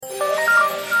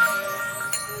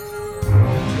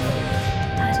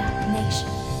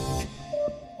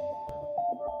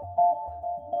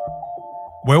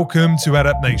Welcome to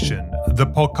Adapt Nation, the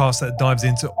podcast that dives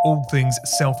into all things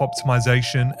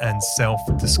self-optimization and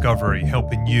self-discovery,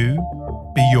 helping you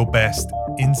be your best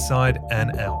inside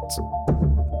and out.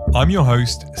 I'm your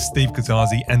host, Steve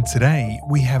Katazi, and today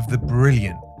we have the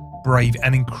brilliant, brave,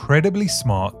 and incredibly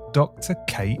smart Dr.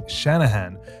 Kate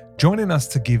Shanahan joining us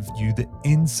to give you the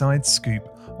inside scoop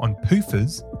on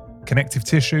PUFAs, connective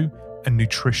tissue, and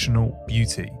nutritional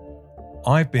beauty.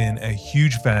 I've been a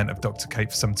huge fan of Dr. Kate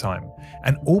for some time,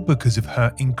 and all because of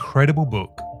her incredible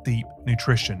book, Deep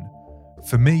Nutrition.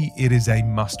 For me, it is a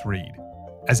must-read,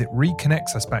 as it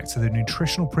reconnects us back to the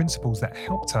nutritional principles that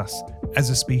helped us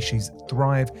as a species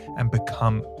thrive and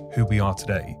become who we are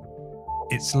today.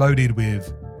 It's loaded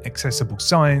with accessible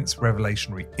science,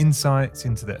 revelatory insights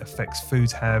into the effects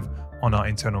foods have on our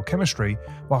internal chemistry,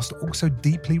 whilst also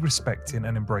deeply respecting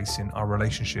and embracing our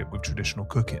relationship with traditional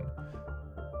cooking.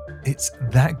 It's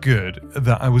that good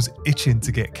that I was itching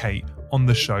to get Kate on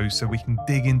the show so we can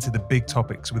dig into the big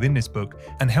topics within this book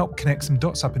and help connect some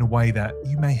dots up in a way that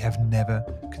you may have never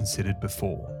considered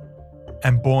before.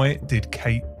 And boy, did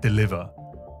Kate deliver.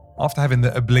 After having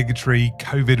the obligatory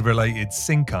COVID-related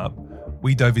sync up,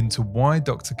 we dove into why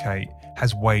Dr. Kate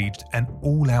has waged an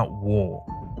all-out war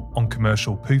on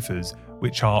commercial PUFAs,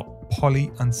 which are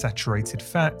polyunsaturated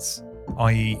fats,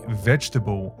 i.e.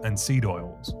 vegetable and seed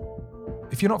oils.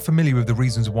 If you're not familiar with the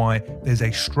reasons why there's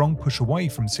a strong push away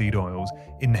from seed oils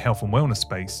in the health and wellness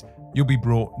space, you'll be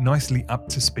brought nicely up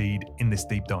to speed in this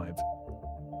deep dive.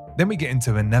 Then we get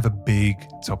into another big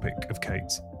topic of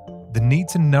Kate's, the need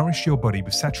to nourish your body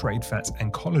with saturated fats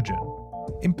and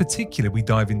collagen. In particular, we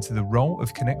dive into the role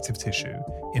of connective tissue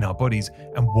in our bodies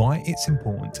and why it's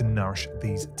important to nourish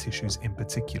these tissues in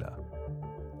particular.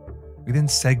 We then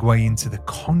segue into the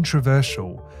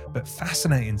controversial but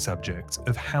fascinating subject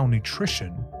of how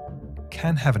nutrition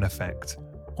can have an effect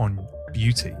on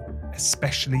beauty,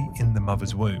 especially in the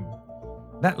mother's womb.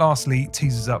 That lastly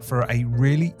teases up for a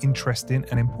really interesting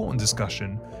and important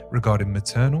discussion regarding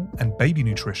maternal and baby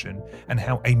nutrition and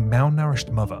how a malnourished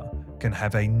mother can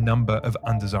have a number of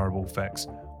undesirable effects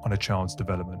on a child's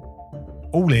development.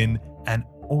 All in an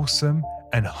awesome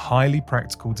and highly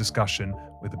practical discussion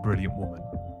with a brilliant woman.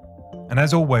 And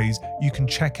as always, you can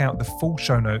check out the full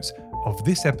show notes of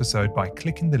this episode by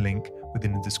clicking the link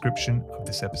within the description of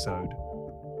this episode.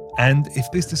 And if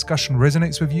this discussion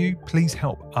resonates with you, please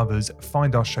help others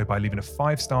find our show by leaving a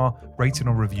 5-star rating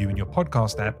or review in your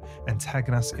podcast app and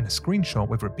tagging us in a screenshot,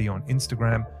 whether it be on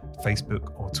Instagram,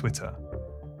 Facebook, or Twitter.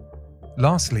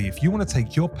 Lastly, if you want to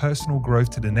take your personal growth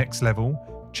to the next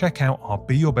level, check out our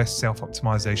Be Your Best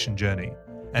Self-Optimization Journey,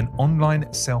 an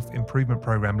online self-improvement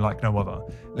program like no other,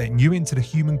 letting you into the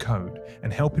human code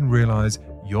and helping realize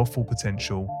your full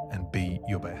potential and be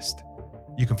your best.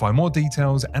 You can find more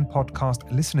details and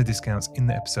podcast listener discounts in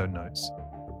the episode notes.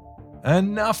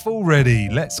 Enough already,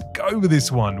 let's go with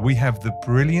this one. We have the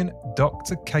brilliant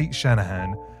Dr. Kate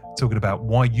Shanahan talking about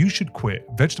why you should quit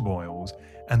vegetable oils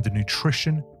and the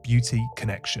nutrition beauty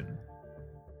connection.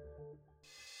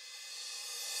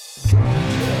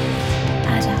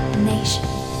 Adapt Nation.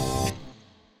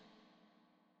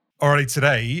 Alrighty,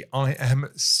 today I am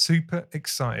super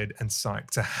excited and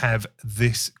psyched to have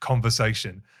this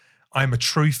conversation. I'm a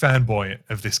true fanboy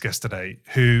of this guest today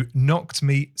who knocked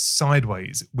me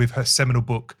sideways with her seminal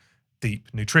book, Deep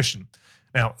Nutrition.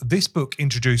 Now, this book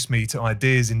introduced me to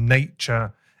ideas in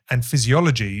nature and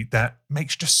physiology that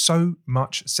makes just so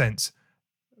much sense,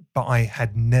 but I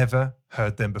had never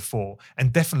heard them before,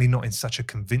 and definitely not in such a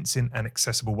convincing and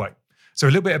accessible way. So a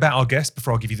little bit about our guest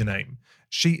before I'll give you the name.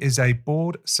 She is a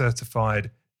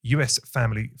board-certified US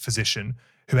family physician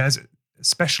who has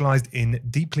specialized in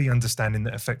deeply understanding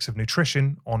the effects of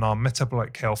nutrition on our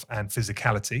metabolic health and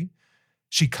physicality.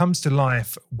 She comes to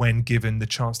life when given the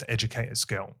chance to educate at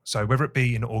scale. So whether it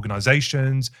be in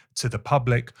organizations, to the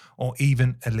public, or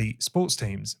even elite sports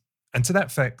teams. And to that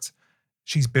effect,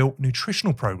 she's built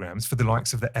nutritional programs for the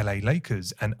likes of the LA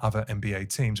Lakers and other NBA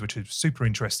teams, which is super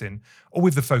interesting, all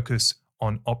with the focus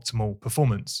on optimal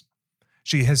performance.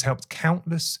 She has helped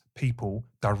countless people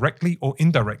directly or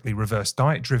indirectly reverse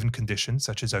diet-driven conditions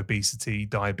such as obesity,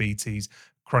 diabetes,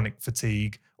 chronic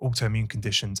fatigue, autoimmune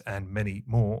conditions, and many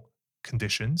more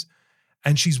conditions.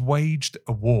 And she's waged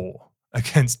a war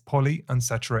against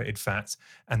polyunsaturated fats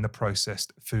and the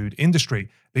processed food industry,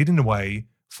 leading the way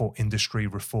for industry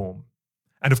reform.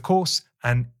 And of course,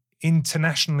 an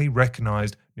internationally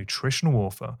recognized nutritional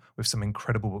author with some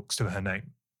incredible books to her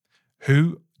name.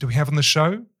 Who do we have on the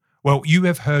show? Well, you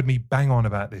have heard me bang on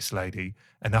about this lady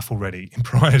enough already in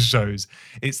prior shows.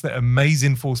 It's the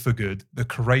amazing force for good, the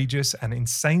courageous and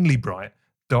insanely bright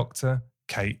Dr.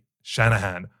 Kate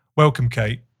Shanahan. Welcome,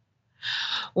 Kate.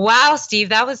 Wow, Steve,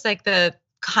 that was like the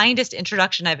kindest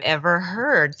introduction I've ever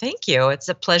heard. Thank you. It's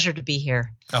a pleasure to be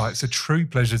here. Oh, it's a true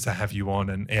pleasure to have you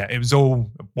on. And yeah, it was all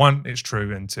one, it's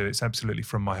true, and two, it's absolutely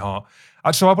from my heart.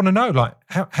 So I want to know, like,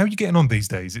 how are you getting on these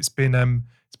days? It's been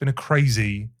a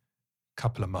crazy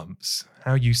couple of months.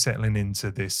 How are you settling into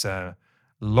this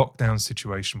lockdown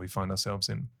situation we find ourselves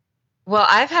in? Well,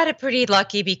 I've had it pretty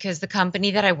lucky because the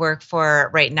company that I work for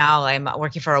right now, I'm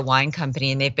working for a wine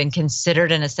company and they've been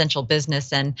considered an essential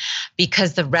business. And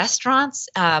because the restaurants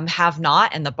have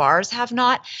not and the bars have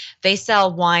not, they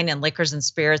sell wine and liquors and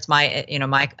spirits.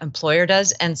 My employer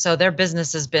does. And so their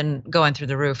business has been going through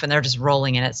the roof and they're just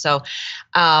rolling in it. So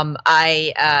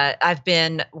I've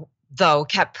been though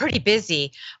kept pretty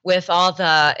busy with all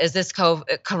the is this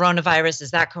coronavirus,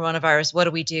 is that coronavirus, what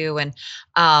do we do, and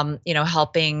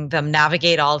helping them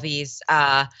navigate all these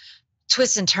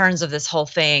twists and turns of this whole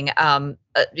thing,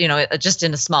 just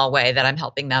in a small way that I'm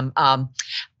helping them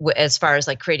as far as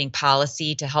like creating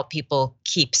policy to help people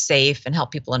keep safe and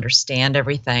help people understand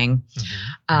everything.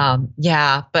 It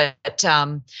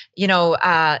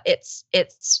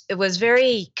was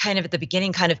very kind of at the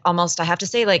beginning, kind of almost, I have to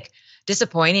say, like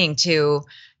disappointing to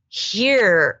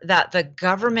hear that the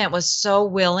government was so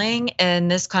willing in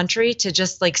this country to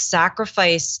just like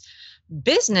sacrifice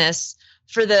business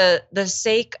for the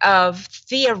sake of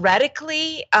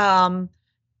theoretically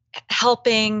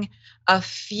helping a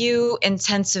few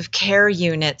intensive care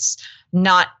units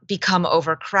not become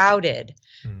overcrowded.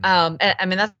 I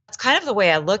mean, that's kind of the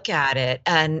way I look at it.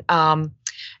 And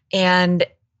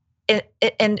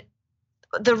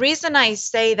the reason I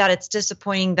say that it's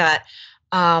disappointing that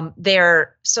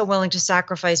they're so willing to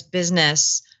sacrifice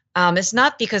business, it's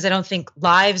not because I don't think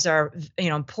lives are,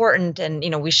 important and,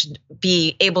 we should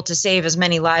be able to save as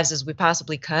many lives as we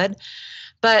possibly could.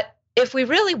 But if we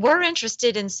really were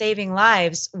interested in saving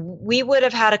lives, we would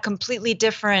have had a completely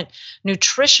different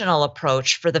nutritional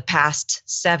approach for the past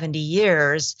 70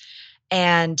 years.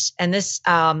 And this,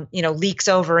 leaks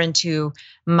over into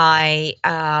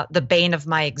the bane of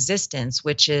my existence,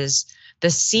 which is the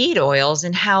seed oils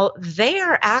and how they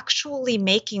are actually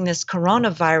making this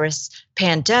coronavirus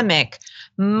pandemic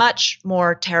much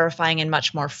more terrifying and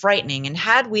much more frightening. And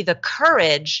had we the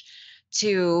courage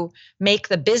to make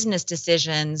the business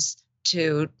decisions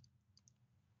to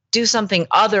do something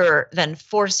other than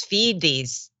force feed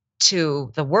these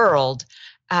to the world,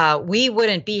 we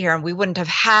wouldn't be here and we wouldn't have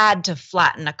had to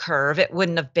flatten a curve. It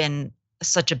wouldn't have been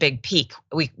such a big peak.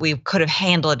 We could have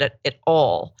handled it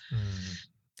all.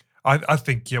 I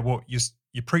think, what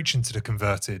you're preaching to the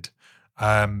converted.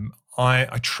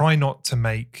 I try not to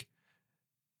make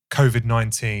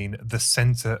COVID-19 the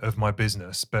center of my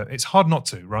business, but it's hard not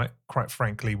to, right? Quite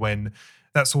frankly, when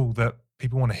that's all that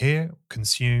people want to hear,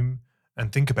 consume,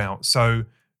 and think about. So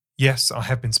yes, I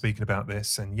have been speaking about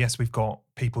this, and yes, we've got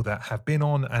people that have been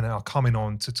on and are coming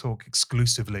on to talk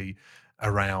exclusively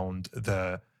around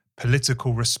the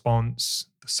political response,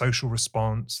 the social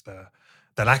response, the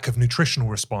lack of nutritional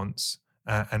response,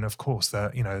 and of course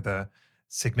the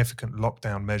significant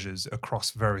lockdown measures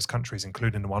across various countries,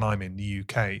 including the one I'm in, the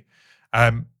UK.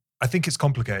 I think it's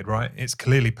complicated, right? It's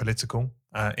clearly political.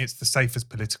 It's the safest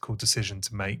political decision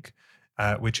to make,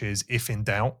 which is, if in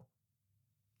doubt,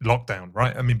 lockdown,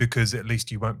 right? I mean, because at least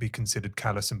you won't be considered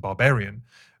callous and barbarian.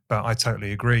 But I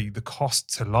totally agree. The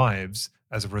cost to lives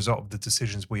as a result of the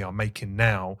decisions we are making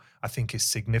now, I think, is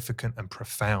significant and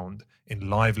profound in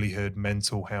livelihood,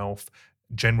 mental health,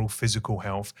 general physical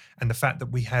health, and the fact that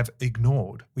we've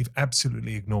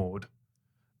absolutely ignored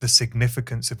the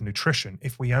significance of nutrition.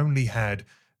 If we only had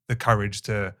the courage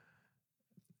to,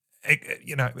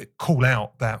 call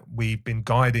out that we've been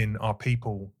guiding our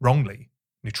people wrongly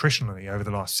nutritionally over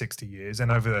the last 60 years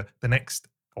and over the next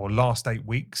or last 8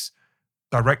 weeks,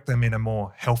 direct them in a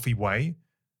more healthy way,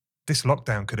 this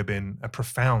lockdown could have been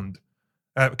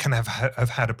can have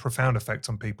had a profound effect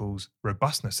on people's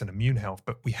robustness and immune health,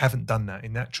 but we haven't done that.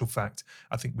 In actual fact,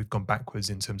 I think we've gone backwards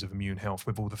in terms of immune health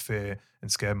with all the fear and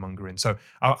scaremongering. So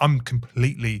I'm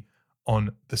completely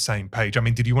on the same page. I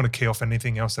mean, did you want to key off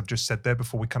anything else I've just said there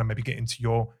before we kind of maybe get into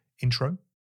your intro?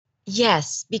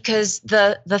 Yes, because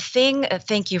the thing.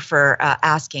 Thank you for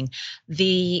asking.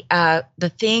 The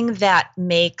thing that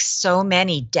makes so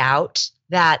many doubt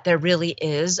that there really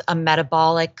is a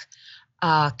metabolic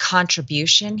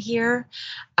contribution here,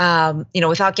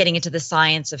 without getting into the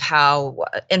science of how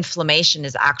inflammation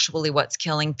is actually what's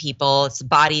killing people. It's the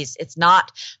body's. It's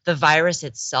not the virus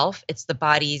itself. It's the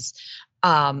body's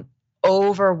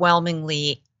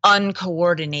overwhelmingly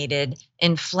uncoordinated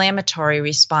inflammatory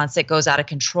response that goes out of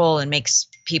control and makes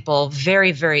people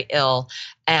very, very ill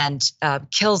and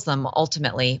kills them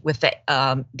ultimately with the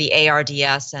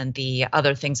ARDS and the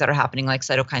other things that are happening like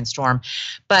cytokine storm.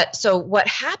 But so what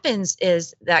happens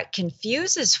is that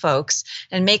confuses folks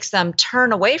and makes them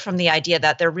turn away from the idea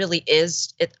that there really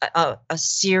is a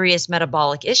serious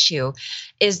metabolic issue,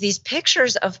 is these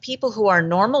pictures of people who are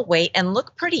normal weight and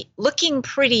looking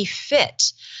pretty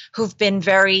fit, who've been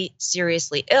very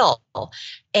seriously ill.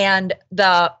 And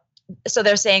so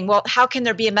they're saying, well, how can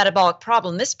there be a metabolic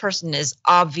problem? This person is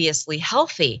obviously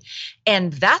healthy.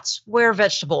 And that's where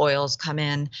vegetable oils come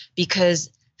in, because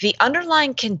the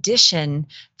underlying condition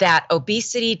that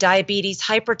obesity, diabetes,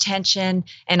 hypertension,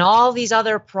 and all these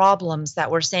other problems that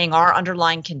we're saying are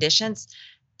underlying conditions,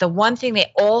 the one thing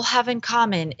they all have in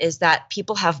common is that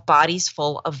people have bodies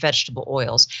full of vegetable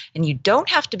oils. And you don't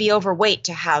have to be overweight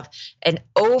to have an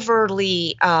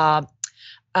overly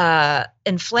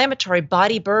inflammatory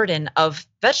body burden of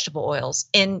vegetable oils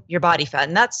in your body fat.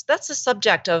 And that's the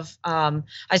subject of,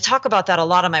 I talk about that a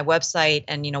lot on my website,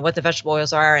 and what the vegetable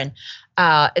oils are. And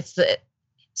it's the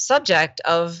subject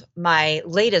of my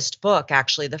latest book,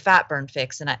 actually, The Fat Burn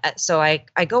Fix. And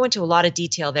I go into a lot of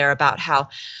detail there about how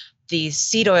these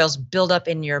seed oils build up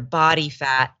in your body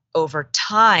fat over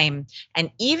time.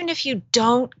 And even if you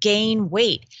don't gain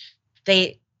weight,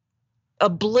 they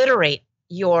obliterate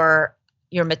your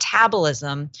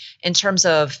metabolism in terms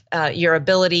of your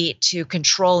ability to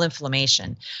control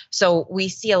inflammation. So we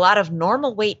see a lot of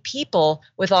normal weight people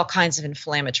with all kinds of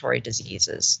inflammatory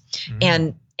diseases.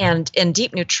 And in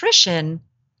Deep Nutrition,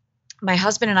 my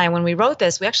husband and I, when we wrote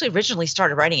this, we actually originally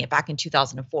started writing it back in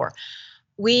 2004.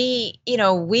 We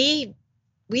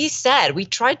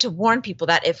tried to warn people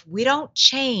that if we don't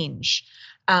change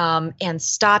and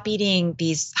stop eating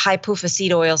these high PUFA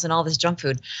seed oils and all this junk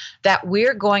food, that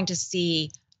we're going to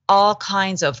see all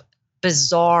kinds of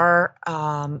bizarre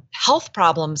health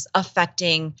problems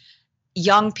affecting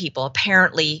young people.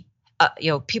 Apparently,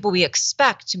 people we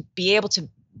expect to be able to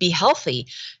be healthy,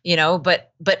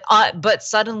 but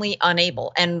suddenly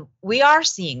unable. And we are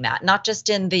seeing that, not just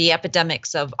in the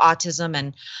epidemics of autism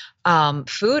and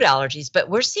food allergies, but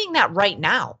we're seeing that right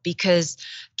now because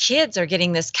kids are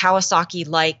getting this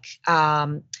Kawasaki-like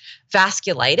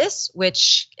vasculitis,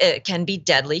 which can be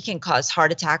deadly, can cause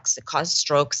heart attacks, cause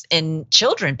strokes in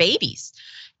children, babies.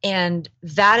 And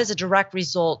that is a direct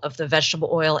result of the vegetable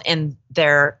oil in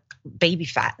their baby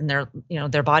fat and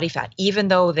their body fat, even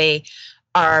though they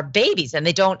are babies and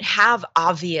they don't have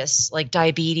obvious like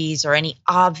diabetes or any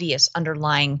obvious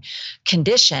underlying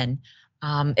condition.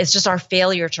 It's just our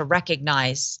failure to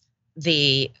recognize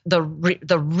the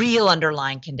real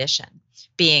underlying condition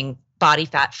being body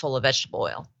fat full of vegetable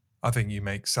oil. I think you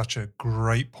make such a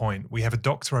great point. We have a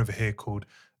doctor over here called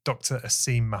Dr.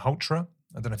 Aseem Malhotra.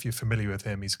 I don't know if you're familiar with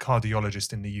him. He's a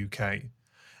cardiologist in the UK.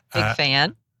 Big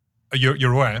fan.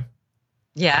 You're aware?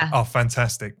 Yeah. Oh,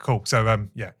 fantastic. Cool. So,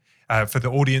 for the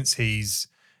audience, he's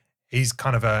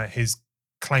kind of his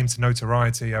claim to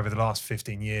notoriety over the last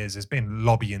 15 years has been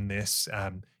lobbying this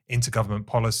intergovernment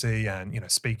policy and,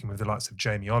 speaking with the likes of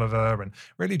Jamie Oliver and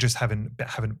really just having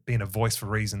been a voice for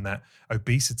reason that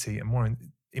obesity and more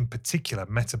in particular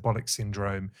metabolic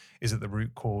syndrome is at the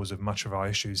root cause of much of our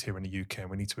issues here in the UK. And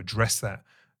we need to address that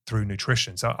through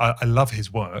nutrition. So I love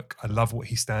his work. I love what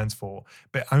he stands for,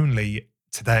 but only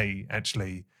today,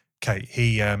 actually, Kate,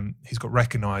 he's got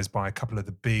recognized by a couple of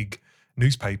the big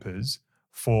newspapers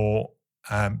for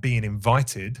being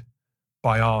invited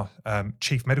by our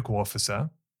chief medical officer,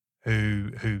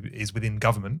 who is within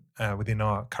government, within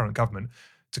our current government,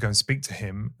 to go and speak to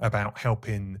him about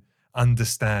helping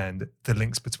understand the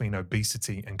links between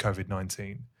obesity and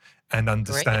COVID-19 and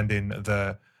understanding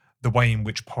the way in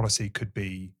which policy could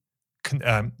be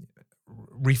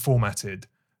reformatted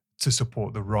to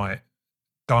support the right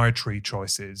dietary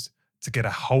choices to get a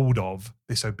hold of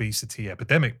this obesity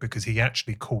epidemic, because he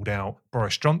actually called out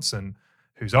Boris Johnson,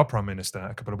 who's our prime minister,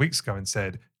 a couple of weeks ago and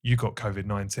said, you got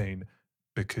COVID-19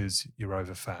 because you're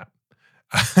over fat,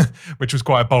 which was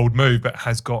quite a bold move, but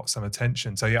has got some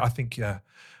attention. So I think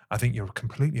you're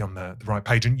completely on the right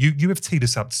page. And you have teed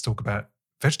us up to talk about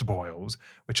vegetable oils,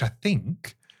 which I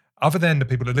think, other than the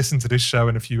people that listen to this show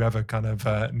and a few other kind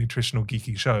of nutritional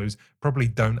geeky shows, probably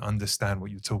don't understand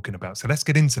what you're talking about. So let's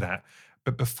get into that.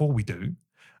 But before we do,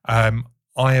 I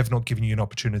have not given you an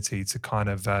opportunity to kind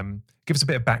of give us a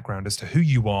bit of background as to who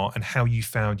you are and how you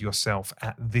found yourself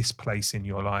at this place in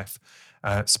your life,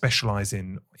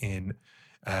 specializing in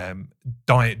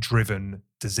diet-driven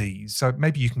disease. So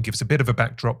maybe you can give us a bit of a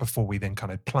backdrop before we then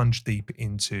kind of plunge deep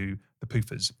into the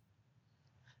PUFAs.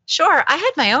 Sure. I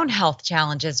had my own health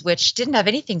challenges, which didn't have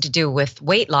anything to do with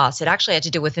weight loss. It actually had to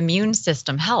do with immune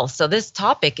system health. So this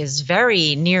topic is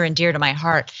very near and dear to my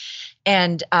heart.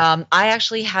 And I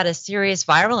actually had a serious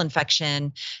viral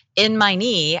infection in my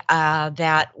knee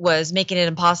that was making it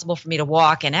impossible for me to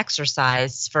walk and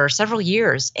exercise for several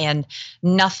years, and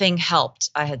nothing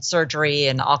helped. I had surgery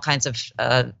and all kinds of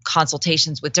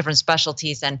consultations with different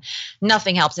specialties, and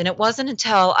nothing helped. And it wasn't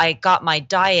until I got my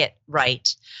diet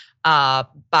right,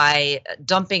 by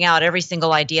dumping out every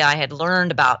single idea I had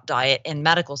learned about diet in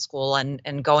medical school,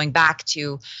 and going back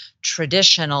to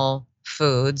traditional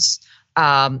foods,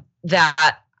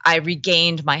 that I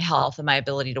regained my health and my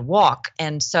ability to walk.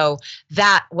 And so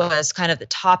that was kind of the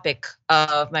topic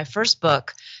of my first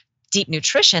book, Deep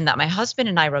Nutrition, that my husband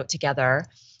and I wrote together,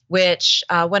 which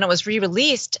when it was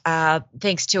re-released,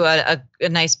 thanks to a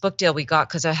nice book deal we got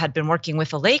because I had been working with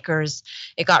the Lakers,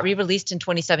 it got re-released in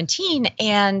 2017.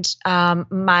 And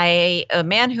a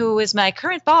man who is my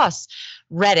current boss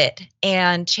read it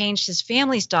and changed his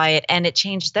family's diet, and it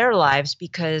changed their lives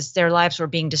because their lives were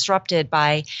being disrupted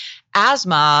by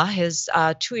asthma. His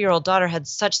 2-year-old daughter had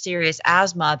such serious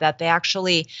asthma that they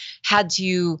actually had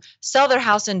to sell their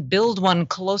house and build one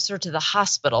closer to the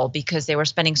hospital because they were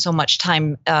spending so much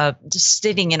time just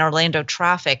sitting in Orlando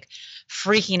traffic,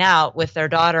 freaking out with their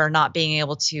daughter not being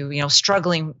able to,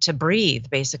 struggling to breathe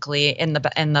basically in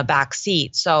the back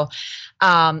seat. So,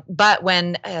 but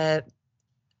when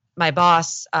my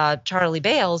boss, Charlie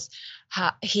Bales,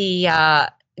 he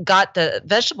got the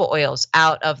vegetable oils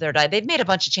out of their diet. They've made a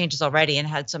bunch of changes already and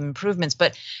had some improvements,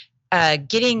 but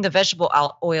getting the vegetable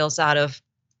oils out of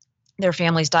their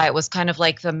family's diet was kind of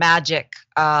like the magic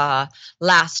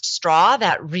last straw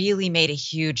that really made a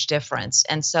huge difference.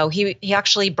 And so he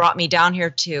actually brought me down here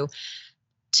to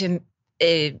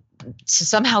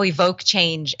somehow evoke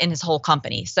change in his whole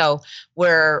company. So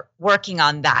we're working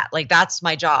on that. Like, that's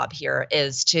my job here,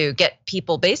 is to get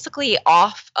people basically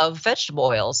off of vegetable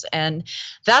oils. And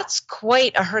that's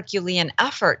quite a Herculean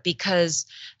effort because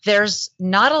there's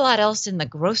not a lot else in the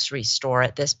grocery store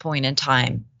at this point in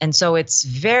time. And so it's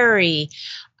very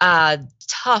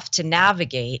tough to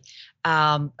navigate,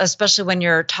 especially when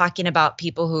you're talking about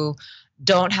people who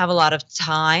don't have a lot of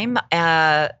time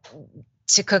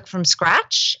to cook from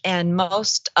scratch. And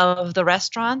most of the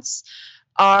restaurants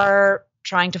are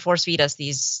trying to force feed us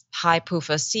these high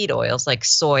PUFA seed oils like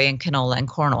soy and canola and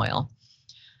corn oil.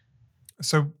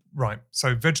 So, right.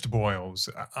 So vegetable oils,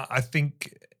 I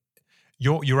think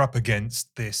you're up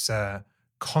against this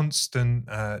constant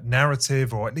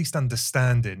narrative, or at least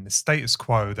understanding the status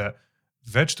quo that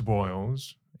vegetable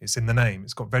oils, it's in the name,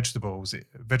 it's got vegetables.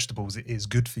 Vegetables, it is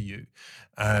good for you.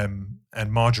 And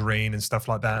margarine and stuff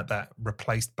like that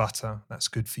replaced butter, that's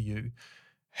good for you.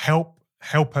 Help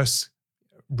us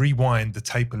rewind the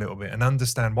tape a little bit and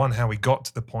understand, one, how we got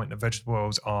to the point that vegetable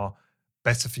oils are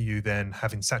better for you than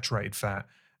having saturated fat,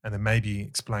 and then maybe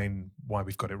explain why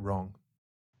we've got it wrong.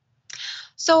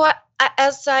 So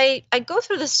as I go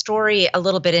through the story a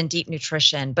little bit in Deep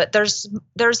Nutrition, but there's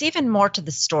even more to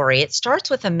the story. It starts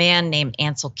with a man named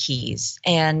Ancel Keys,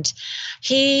 and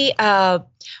he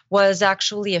was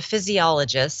actually a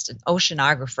physiologist, an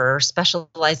oceanographer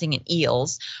specializing in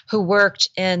eels, who worked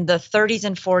in the 30s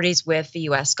and 40s with the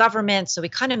U.S. government. So he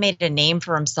kind of made a name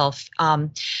for himself.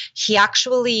 He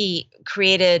actually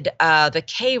created the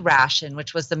K ration,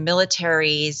 which was the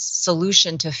military's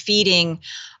solution to feeding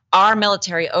our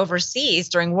military overseas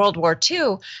during World War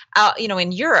II,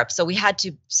 in Europe. So we had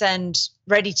to send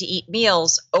ready-to-eat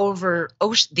meals over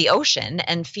the ocean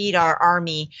and feed our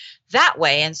army that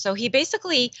way. And so he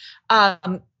basically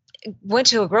went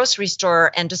to a grocery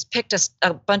store and just picked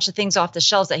a bunch of things off the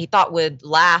shelves that he thought would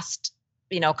last,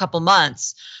 a couple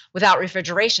months without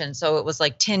refrigeration. So it was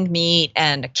like tinned meat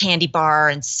and a candy bar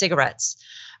and cigarettes,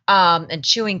 and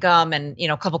chewing gum and,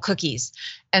 a couple cookies.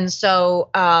 And so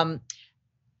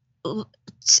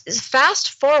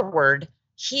fast forward,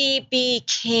 he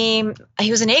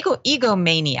was an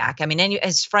egomaniac. I mean,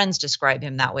 his friends describe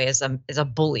him that way, as a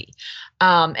bully.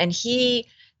 And he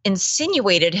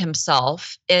insinuated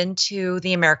himself into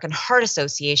the American Heart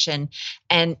Association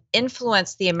and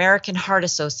influenced the American Heart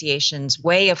Association's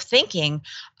way of thinking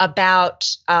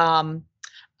about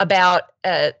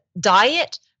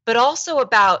diet, but also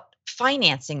about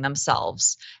financing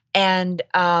themselves. And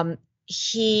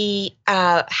he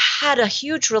had a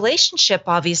huge relationship,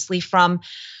 obviously, from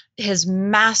his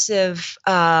massive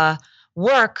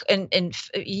work in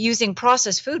using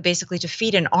processed food basically to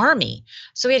feed an army.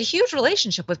 So he had a huge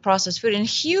relationship with processed food and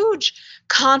huge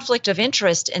conflict of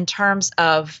interest in terms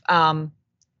of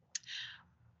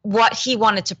what he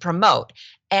wanted to promote.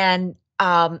 And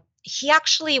he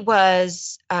actually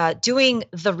was doing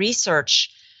the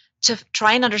research to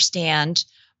try and understand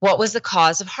what was the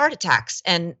cause of heart attacks.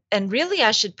 And really,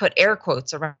 I should put air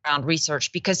quotes around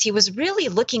research, because he was really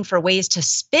looking for ways to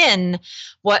spin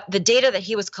what the data that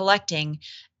he was collecting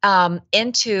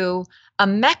into a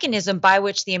mechanism by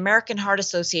which the American Heart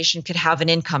Association could have an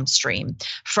income stream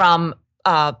from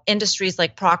industries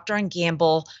like Procter and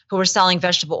Gamble, who were selling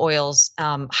vegetable oils,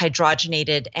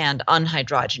 hydrogenated and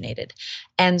unhydrogenated.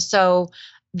 And so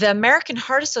the American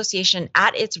Heart Association,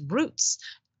 at its roots,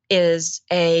 is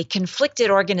a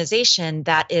conflicted organization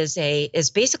that is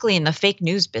basically in the fake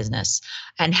news business,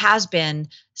 and has been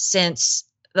since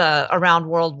around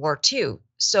World War II.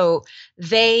 So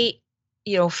they,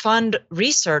 fund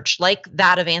research like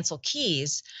that of Ansel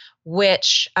Keys,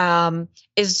 which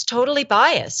is totally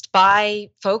biased by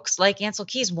folks like Ansel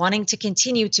Keys wanting to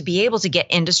continue to be able to get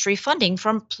industry funding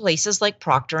from places like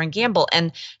Procter and Gamble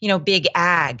and, big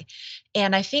ag.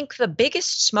 And I think the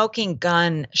biggest smoking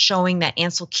gun showing that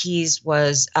Ansel Keys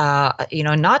was,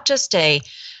 not just a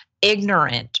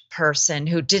ignorant person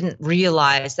who didn't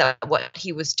realize that what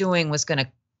he was doing was going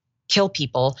to kill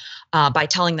people by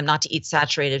telling them not to eat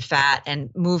saturated fat and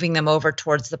moving them over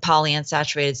towards the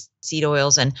polyunsaturated seed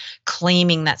oils and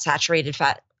claiming that saturated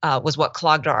fat was what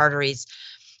clogged our arteries,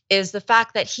 is the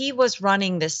fact that he was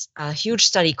running this huge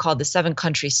study called the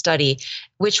 7-Country Study,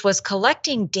 which was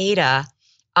collecting data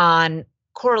on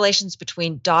correlations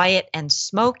between diet and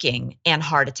smoking and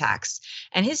heart attacks.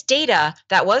 And his data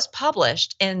that was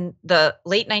published in the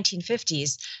late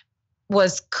 1950s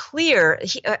was clear.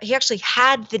 He actually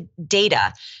had the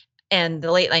data in the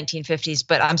late 1950s,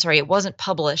 but I'm sorry, it wasn't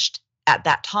published at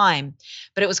that time.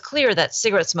 But it was clear that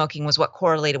cigarette smoking was what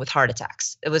correlated with heart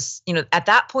attacks. It was, at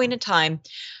that point in time,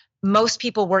 most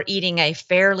people were eating a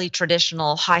fairly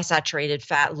traditional high saturated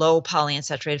fat, low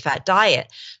polyunsaturated fat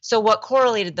diet. So what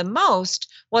correlated the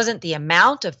most wasn't the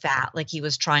amount of fat, like he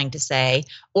was trying to say,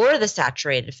 or the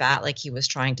saturated fat, like he was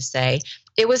trying to say.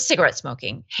 It was cigarette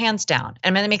smoking, hands down.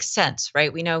 I mean, it makes sense,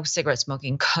 right? We know cigarette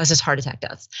smoking causes heart attack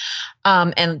deaths.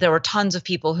 And there were tons of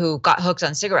people who got hooked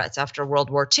on cigarettes after World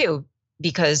War II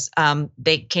because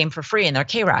they came for free in their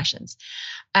K rations.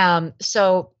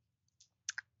 So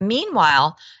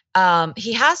meanwhile,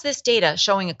 he has this data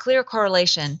showing a clear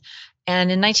correlation.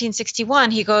 And in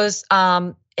 1961, he goes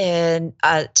to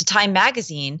Time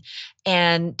Magazine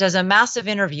and does a massive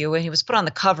interview. And he was put on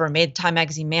the cover, made Time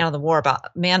Magazine Man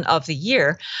of the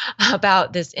Year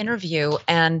about this interview.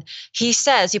 And he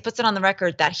says, he puts it on the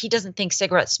record that he doesn't think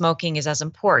cigarette smoking is as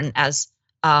important as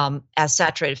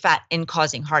saturated fat in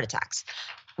causing heart attacks,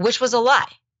 which was a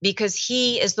lie, because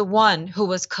he is the one who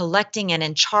was collecting and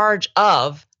in charge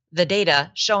of the data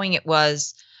showing it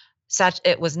was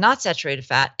not saturated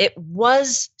fat, it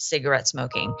was cigarette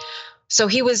smoking. So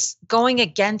he was going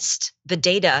against the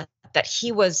data that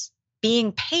he was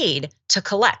being paid to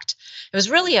collect. It was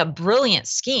really a brilliant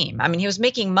scheme. I mean, he was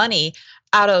making money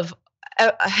out of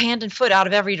a hand and foot out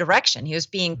of every direction. He was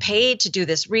being paid to do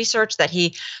this research that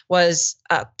he was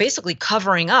basically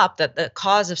covering up, that the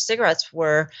cause of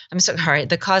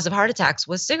the cause of heart attacks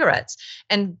was cigarettes,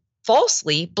 and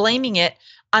falsely blaming it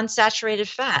on saturated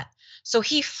fat. So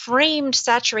he framed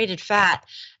saturated fat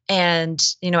and,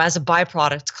 as a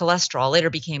byproduct, cholesterol, later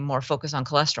became more focused on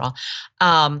cholesterol.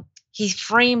 He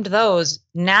framed those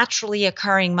naturally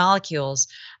occurring molecules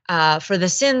for the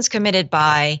sins committed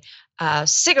by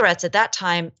cigarettes at that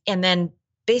time, and then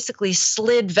basically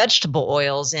slid vegetable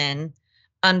oils in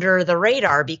under the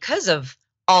radar because of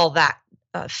all that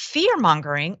fear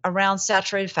mongering around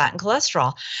saturated fat and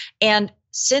cholesterol. And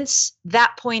since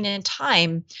that point in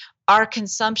time, our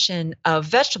consumption of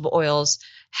vegetable oils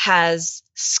has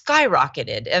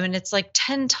skyrocketed. I mean, it's like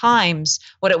 10 times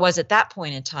what it was at that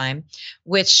point in time,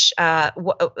 which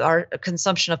our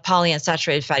consumption of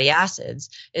polyunsaturated fatty acids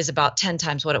is about 10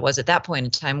 times what it was at that point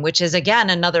in time, which is, again,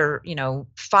 another,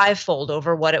 5-fold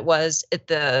over what it was at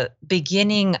the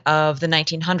beginning of the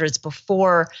 1900s,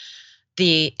 before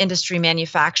the industry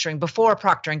manufacturing, before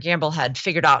Procter and Gamble had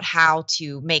figured out how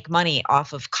to make money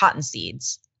off of cottonseed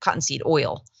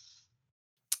oil.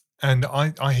 And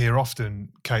I hear often,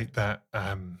 Kate, that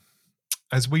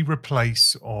as we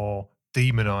replace or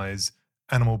demonize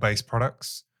animal-based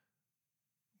products,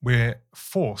 we're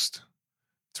forced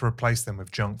to replace them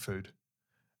with junk food.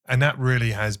 And that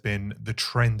really has been the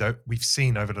trend we've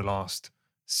seen over the last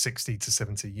 60 to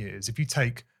 70 years. If you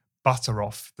take butter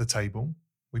off the table,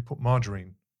 we put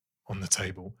margarine on the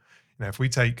table. If we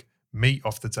take meat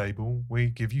off the table, we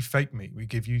give you fake meat, we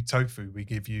give you tofu, we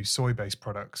give you soy-based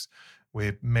products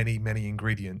with many, many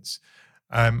ingredients.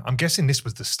 I'm guessing this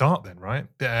was the start then, right?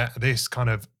 This kind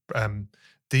of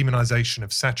demonization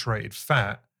of saturated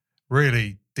fat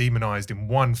really demonized in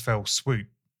one fell swoop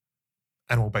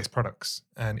animal-based products.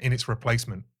 And in its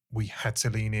replacement, we had to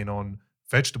lean in on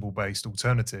vegetable-based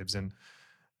alternatives. And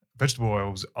vegetable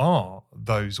oils are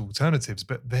those alternatives,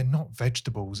 but they're not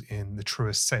vegetables in the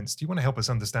truest sense. Do you want to help us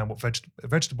understand what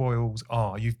vegetable oils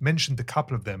are? You've mentioned a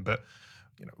couple of them, but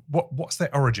what's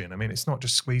their origin? I mean, it's not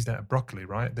just squeezed out of broccoli,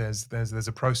 right? There's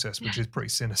a process which is pretty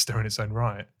sinister in its own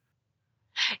right.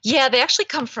 Yeah, they actually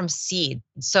come from seed.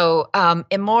 So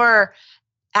a more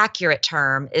accurate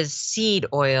term is seed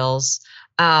oils,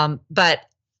 but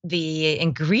the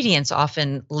ingredients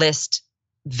often list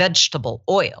vegetable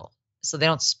oil. So they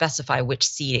don't specify which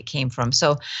seed it came from.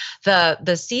 So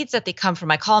the seeds that they come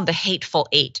from, I call them the hateful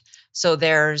eight. So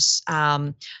there's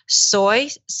soy,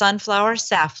 sunflower,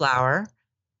 safflower,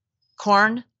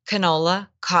 corn, canola,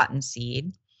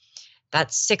 cottonseed.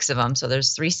 That's 6 of them. So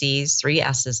there's 3 C's, 3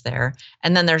 S's there.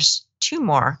 And then there's 2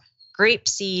 more,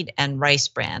 grapeseed and rice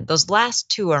bran. Those last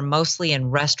 2 are mostly in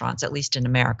restaurants, at least in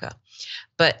America.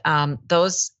 But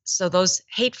those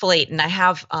hateful eight, and I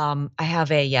have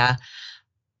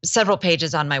several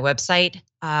pages on my website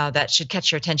that should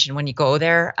catch your attention when you go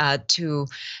there to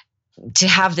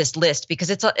have this list, because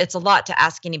it's a lot to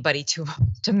ask anybody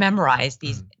to memorize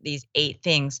these 8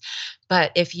 things.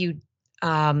 But if you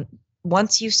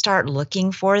once you start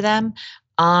looking for them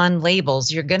on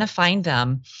labels, you're going to find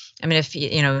them. I mean, if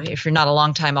you're not a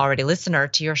long time already listener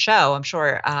to your show, I'm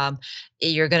sure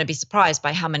you're going to be surprised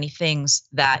by how many things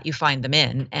that you find them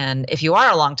in. And if you are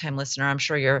a long time listener, I'm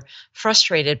sure you're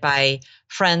frustrated by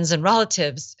friends and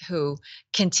relatives who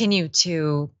continue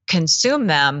to consume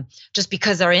them just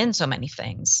because they're in so many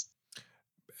things.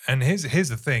 And here's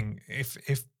the thing: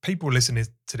 if people listening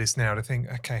to this now, they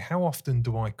think, okay, how often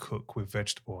do I cook with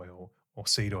vegetable oil or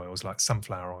seed oils like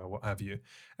sunflower oil, what have you? And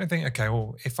I think, okay,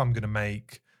 well, if I'm going to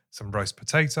make some roast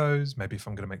potatoes, maybe if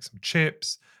I'm going to make some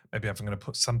chips, maybe if I'm going to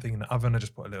put something in the oven, I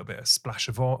just put a splash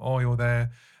of oil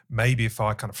there. Maybe if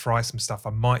I kind of fry some stuff, I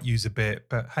might use a bit.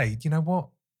 But hey, you know what?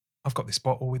 I've got this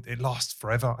bottle; it lasts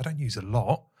forever. I don't use a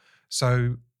lot,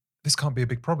 so this can't be a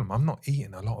big problem. I'm not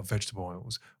eating a lot of vegetable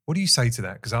oils. What do you say to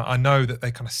that? Because I know that they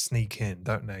kind of sneak in,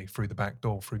 don't they, through the back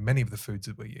door, through many of the foods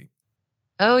that we eat.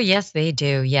 Oh, yes, they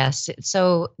do. Yes.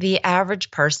 So the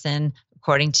average person,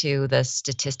 according to the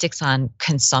statistics on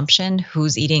consumption,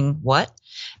 who's eating what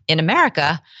in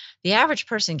America, the average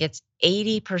person gets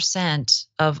 80%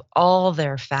 of all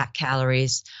their fat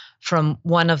calories from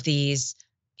one of these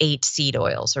 8 seed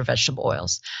oils or vegetable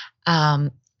oils.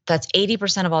 That's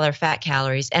 80% of all their fat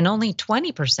calories, and only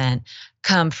 20%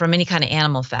 come from any kind of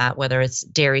animal fat, whether it's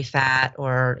dairy fat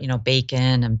or,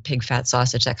 bacon and pig fat,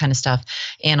 sausage, that kind of stuff,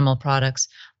 animal products,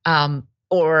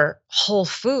 or whole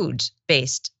food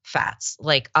based fats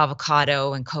like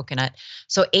avocado and coconut.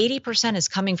 So 80% is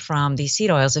coming from these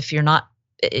seed oils if you're not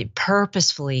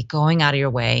purposefully going out of your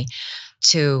way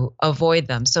to avoid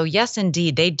them. So yes,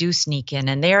 indeed, they do sneak in,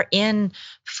 and they're in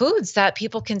foods that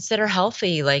people consider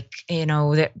healthy, like,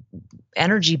 the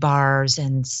energy bars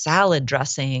and salad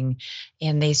dressing,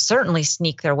 and they certainly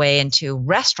sneak their way into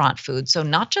restaurant food. So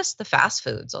not just the fast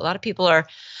foods. A lot of people are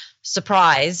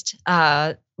surprised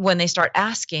when they start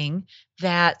asking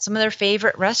that some of their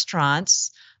favorite restaurants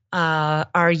are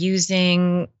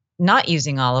not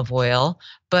using olive oil,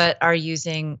 but are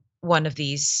using one of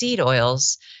these seed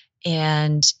oils.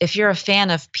 And if you're a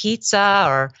fan of pizza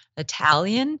or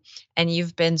Italian and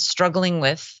you've been struggling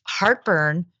with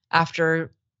heartburn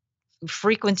after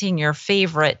frequenting your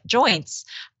favorite joints,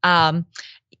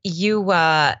 you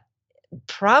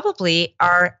probably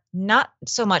are not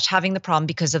so much having the problem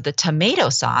because of the tomato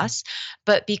sauce,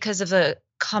 but because of the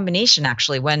combination,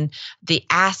 actually, when the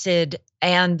acid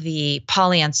and the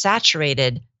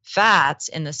polyunsaturated fats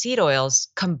in the seed oils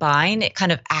combine, it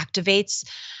kind of activates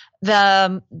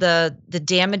the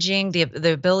damaging,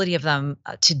 the ability of them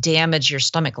to damage your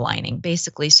stomach lining,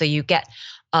 basically. So you get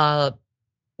the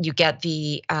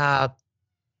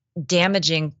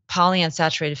damaging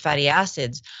polyunsaturated fatty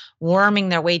acids worming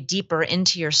their way deeper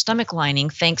into your stomach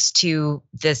lining thanks to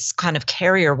this kind of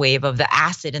carrier wave of the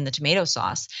acid in the tomato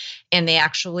sauce. And they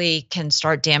actually can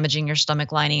start damaging your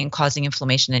stomach lining and causing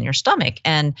inflammation in your stomach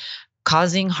and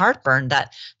causing heartburn,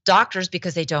 that doctors,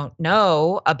 because they don't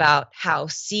know about how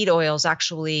seed oils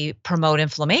actually promote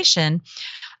inflammation,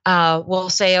 will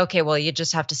say, okay, well, you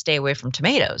just have to stay away from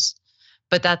tomatoes.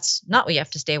 But that's not what you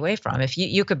have to stay away from. If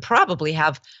you could probably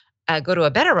go to a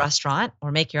better restaurant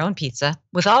or make your own pizza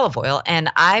with olive oil.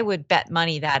 And I would bet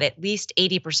money that at least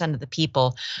 80% of the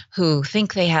people who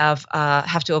think they have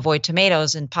to avoid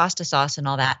tomatoes and pasta sauce and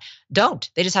all that don't.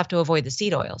 They just have to avoid the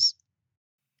seed oils.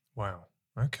 Wow.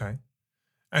 Okay.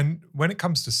 And when it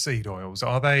comes to seed oils,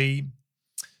 are they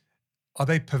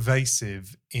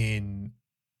pervasive in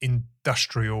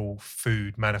industrial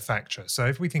food manufacture? So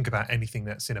if we think about anything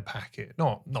that's in a packet,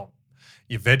 not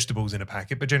your vegetables in a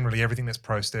packet, but generally everything that's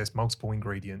processed, multiple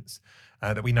ingredients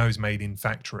that we know is made in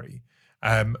factory,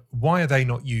 why are they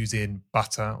not using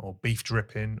butter or beef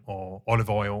dripping or olive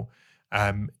oil?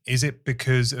 Is it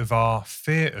because of our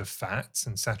fear of fats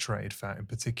and saturated fat in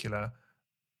particular,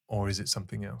 or is it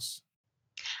something else?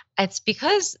 It's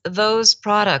because those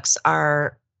products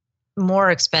are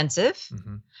more expensive,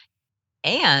 Hmm.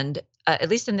 and at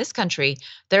least in this country,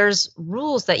 there's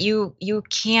rules that you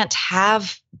can't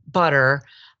have butter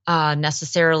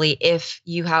necessarily if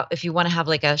you want to have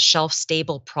like a shelf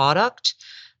stable product.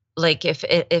 Like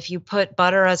if you put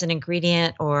butter as an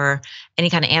ingredient or any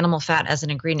kind of animal fat as an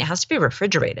ingredient, it has to be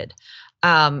refrigerated,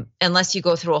 unless you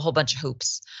go through a whole bunch of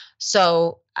hoops.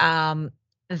 So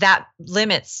that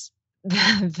limits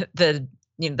the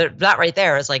that right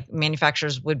there is like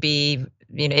manufacturers would be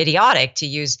idiotic to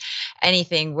use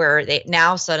anything where they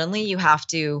now suddenly you have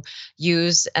to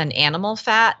use an animal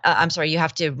fat. I'm sorry, you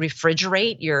have to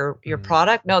refrigerate your Mm.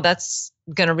 product. No, that's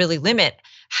going to really limit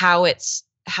how it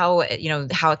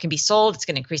can be sold. It's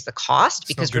going to increase the cost It's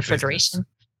not because good business. refrigeration.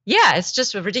 Yeah, it's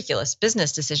just a ridiculous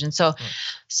business decision. So Right.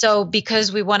 so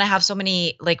because we want to have so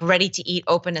many like ready to eat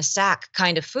open a sack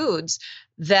kind of foods,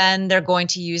 then they're going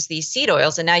to use these seed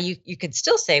oils. And now you could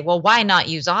still say, well, why not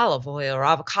use olive oil or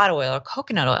avocado oil or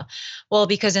coconut oil? Well,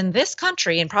 because in this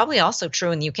country, and probably also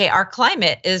true in the UK, our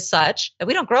climate is such that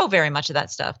we don't grow very much of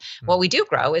that stuff. What Mm. we do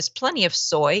grow is plenty of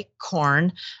soy,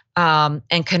 corn, and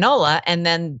canola, and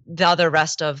then the other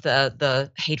rest of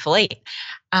the hateful eight.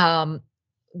 Um,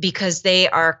 because they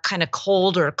are kind of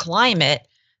colder climate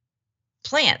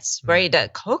plants, Mm.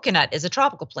 right? Coconut is a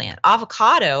tropical plant.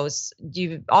 Avocados,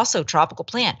 you also tropical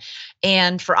plant.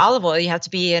 And for olive oil, you have to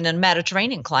be in a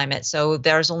Mediterranean climate. So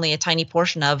there's only a tiny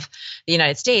portion of the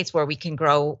United States where we can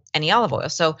grow any olive oil.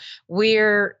 So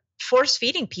we're force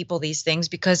feeding people these things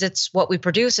because it's what we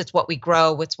produce, it's what we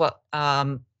grow, it's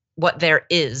what there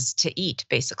is to eat,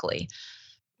 basically.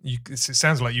 It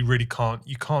sounds like you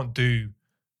can't do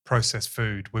processed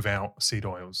food without seed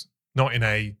oils, not in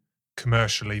a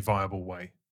commercially viable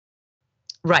way.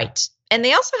 Right. And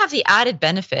they also have the added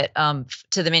benefit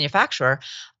to the manufacturer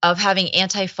of having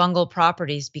antifungal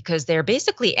properties because they're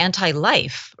basically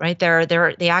anti-life, right?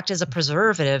 They act as a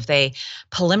preservative. They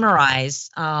polymerize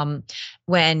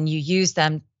when you use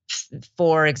them,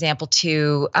 for example,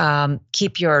 to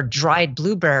keep your dried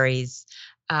blueberries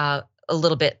a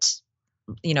little bit,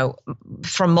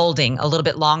 from molding a little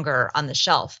bit longer on the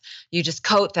shelf. You just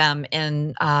coat them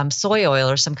in soy oil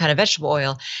or some kind of vegetable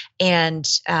oil, and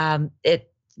it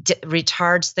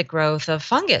retards the growth of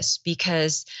fungus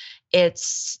because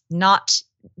it's not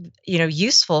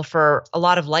useful for a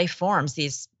lot of life forms.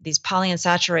 These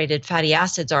polyunsaturated fatty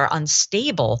acids are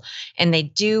unstable and they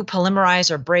do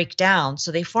polymerize or break down,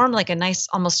 so they form like a nice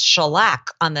almost shellac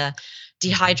on the Mhm.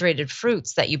 dehydrated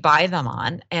fruits that you buy them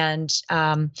on. And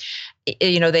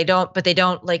they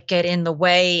don't like get in the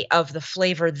way of the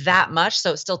flavor that much,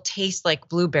 so it still tastes like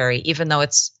blueberry even though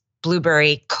it's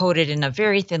blueberry coated in a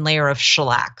very thin layer of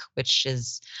shellac, which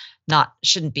is not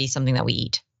shouldn't be something that we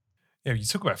eat. Yeah, you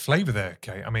talk about flavor there,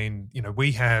 Kate. I mean,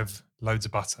 we have loads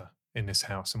of butter in this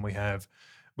house, and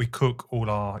we cook all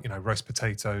our, roast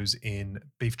potatoes in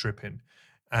beef dripping,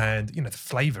 and the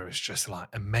flavor is just like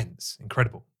immense,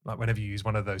 incredible. Like whenever you use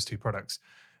one of those two products,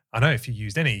 I know if you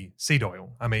used any seed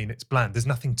oil, I mean, it's bland. There's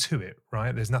nothing to it,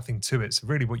 right? There's nothing to it. So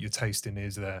really, what you're tasting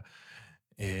is the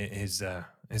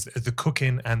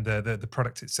cooking and the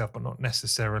product itself, but not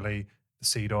necessarily the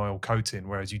seed oil coating.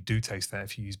 Whereas you do taste that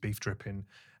if you use beef dripping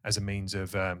as a means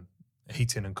of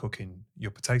heating and cooking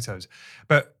your potatoes.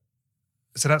 But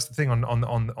so that's the thing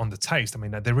on the taste. I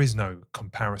mean, there is no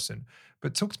comparison.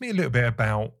 But talk to me a little bit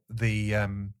about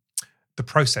the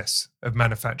process of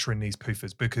manufacturing these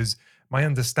PUFAs, because my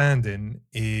understanding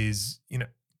is,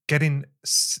 getting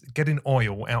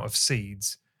oil out of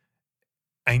seeds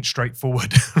ain't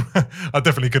straightforward. I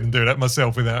definitely couldn't do that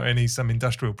myself without some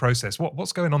industrial process.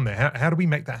 What's going on there? How do we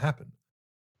make that happen?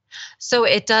 So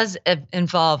it does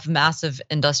involve massive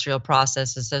industrial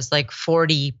processes. There's like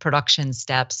 40 production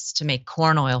steps to make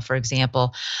corn oil, for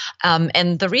example.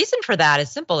 And the reason for that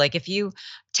is simple. Like if you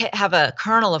have a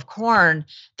kernel of corn,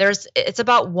 it's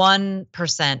about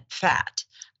 1% fat.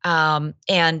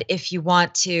 And if you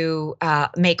want to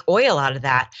make oil out of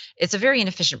that, it's a very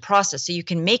inefficient process. So you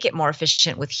can make it more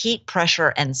efficient with heat, pressure,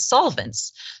 and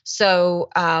solvents. So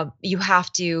you have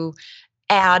to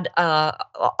add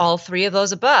all three of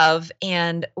those above.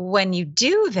 And when you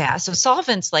do that, so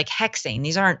solvents like hexane,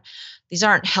 these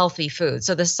aren't healthy foods.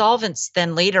 So the solvents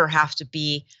then later have to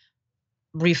be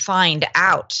refined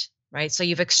out, right? So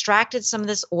you've extracted some of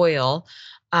this oil.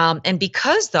 And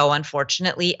because, though,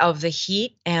 unfortunately, of the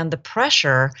heat and the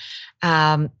pressure,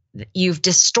 you've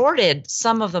distorted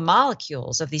some of the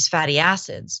molecules of these fatty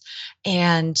acids,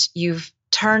 and you've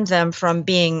turned them from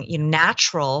being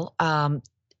natural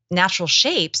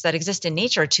shapes that exist in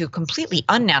nature to completely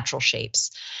unnatural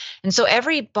shapes. And so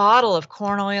every bottle of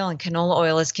corn oil and canola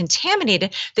oil is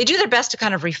contaminated. They do their best to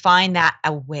kind of refine that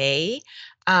away.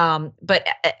 But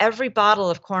every bottle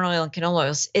of corn oil and canola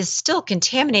oil is still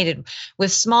contaminated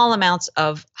with small amounts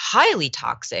of highly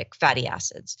toxic fatty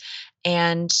acids.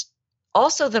 And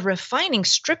also, the refining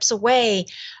strips away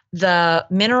the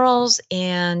minerals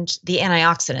and the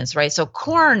antioxidants, right? So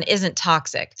corn isn't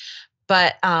toxic,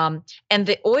 but and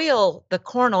the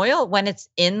corn oil, when it's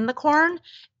in the corn,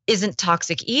 isn't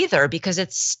toxic either because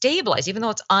it's stabilized. Even though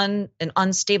it's an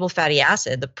unstable fatty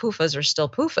acid, the PUFAs are still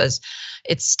PUFAs.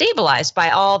 It's stabilized by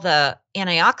all the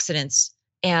antioxidants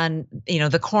and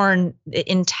the corn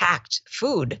intact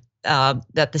food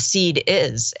that the seed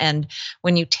is. And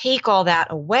when you take all that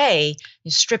away, you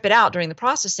strip it out during the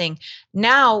processing.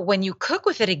 Now, when you cook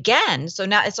with it again, so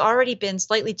now it's already been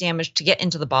slightly damaged to get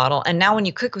into the bottle. And now when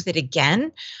you cook with it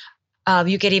again,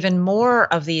 you get even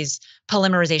more of these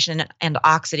polymerization and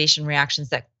oxidation reactions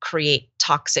that create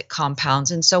toxic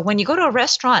compounds. And so when you go to a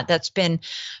restaurant that's been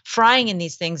frying in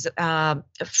these things,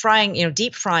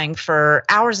 deep frying for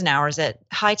hours and hours at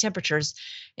high temperatures,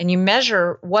 and you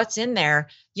measure what's in there,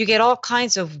 you get all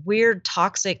kinds of weird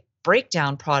toxic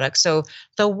breakdown products. So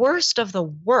the worst of the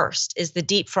worst is the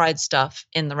deep fried stuff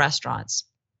in the restaurants.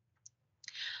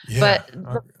 Yeah, but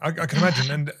I can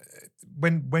imagine. And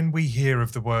when we hear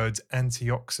of the words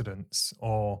antioxidants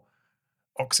or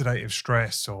oxidative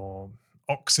stress or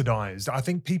oxidized, I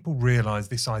think people realize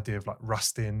this idea of like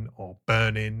rusting or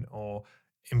burning or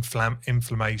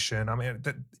inflammation. I mean,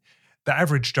 the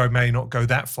average Joe may not go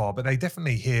that far, but they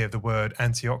definitely hear the word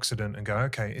antioxidant and go,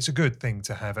 okay, it's a good thing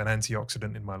to have an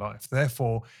antioxidant in my life.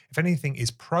 Therefore, if anything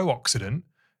is pro-oxidant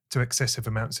to excessive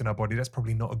amounts in our body, that's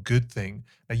probably not a good thing.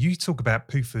 Now, you talk about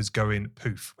PUFAs going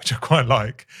poof, which I quite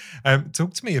like.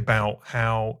 Talk to me about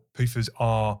how PUFAs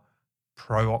are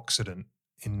pro-oxidant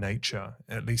in nature,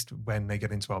 at least when they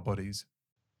get into our bodies.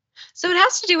 So it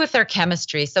has to do with their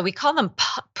chemistry. So we call them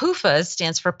PUFAs,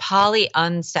 stands for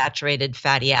polyunsaturated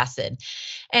fatty acid.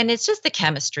 And it's just the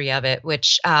chemistry of it,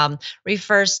 which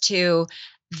refers to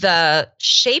the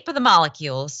shape of the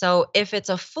molecule. So if it's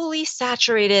a fully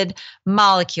saturated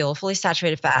molecule, fully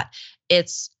saturated fat,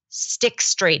 it's stick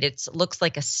straight. It looks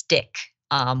like a stick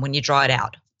when you draw it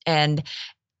out. And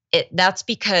that's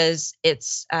because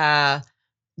it's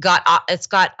got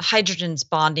hydrogens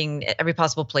bonding every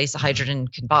possible place a hydrogen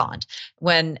can bond.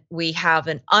 When we have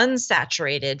an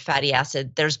unsaturated fatty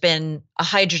acid, there's been a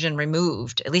hydrogen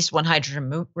removed, at least one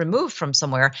hydrogen removed from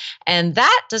somewhere. And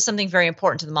that does something very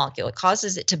important to the molecule. It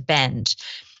causes it to bend.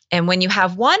 And when you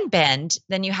have one bend,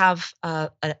 then you have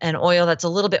an oil that's a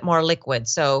little bit more liquid.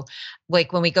 So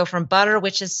like when we go from butter,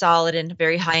 which is solid and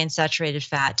very high in saturated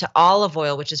fat, to olive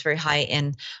oil, which is very high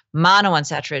in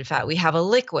monounsaturated fat, we have a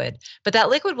liquid. But that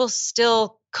liquid will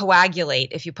still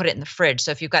coagulate if you put it in the fridge.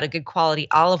 So if you've got a good quality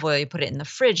olive oil, you put it in the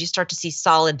fridge, you start to see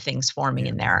solid things forming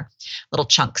in there, little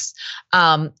chunks.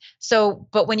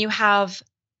 But when you have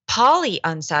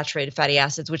polyunsaturated fatty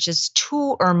acids, which is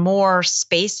two or more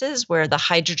spaces where the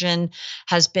hydrogen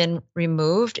has been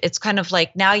removed, it's kind of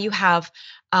like now you have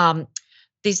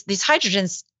these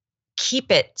hydrogens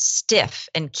keep it stiff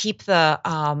and keep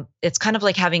it's kind of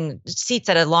like having seats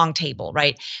at a long table,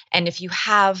 right? And if you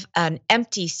have an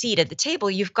empty seat at the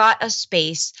table, you've got a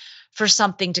space for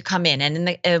something to come in.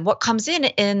 And what comes in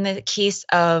the case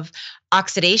of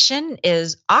oxidation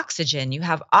is oxygen. You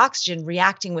have oxygen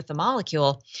reacting with the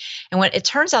molecule. And when it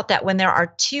turns out that when there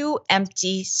are two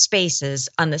empty spaces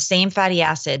on the same fatty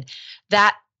acid,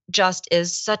 that just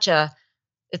is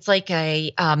it's like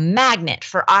a magnet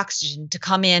for oxygen to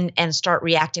come in and start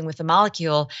reacting with the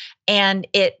molecule. And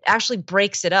it actually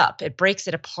breaks it up. It breaks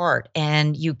it apart.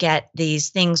 And you get these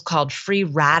things called free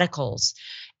radicals.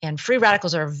 And free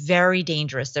radicals are very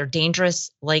dangerous. They're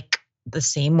dangerous like the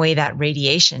same way that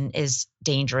radiation is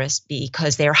dangerous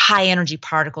because they're high energy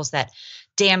particles that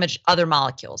damage other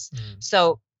molecules.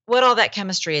 So what all that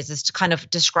chemistry is to kind of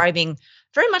describing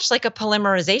very much like a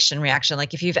polymerization reaction.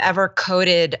 Like if you've ever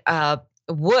coated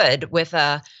wood with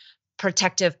a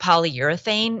protective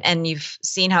polyurethane and you've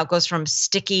seen how it goes from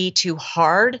sticky to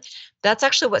hard, that's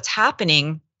actually what's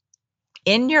happening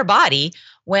in your body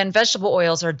when vegetable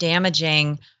oils are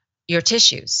damaging your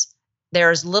tissues.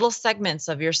 there's little segments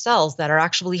of your cells that are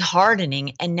actually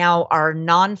hardening and now are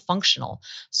non-functional.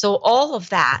 So all of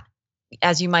that,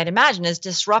 as you might imagine, is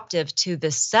disruptive to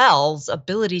the cell's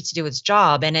ability to do its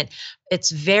job, and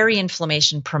it's very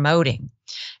inflammation promoting.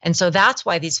 And so that's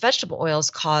why these vegetable oils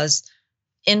cause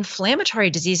inflammatory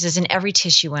diseases in every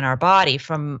tissue in our body,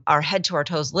 from our head to our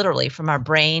toes, literally, from our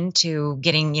brain to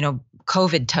getting,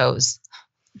 COVID toes.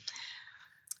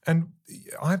 And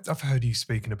I've heard you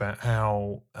speaking about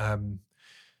how I'm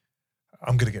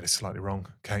going to get it slightly wrong,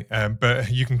 okay,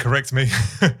 but you can correct me.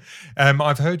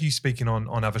 I've heard you speaking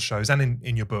on other shows and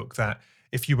in your book that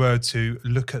if you were to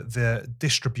look at the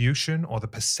distribution or the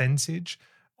percentage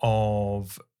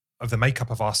of the makeup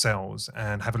of our cells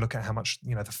and have a look at how much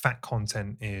the fat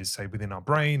content is, say, within our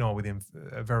brain or within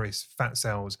various fat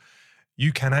cells,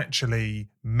 you can actually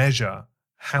measure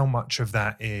how much of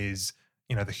that is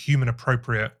the human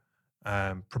appropriate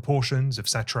proportions of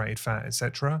saturated fat,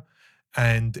 etc.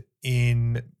 And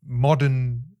in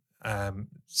modern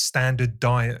standard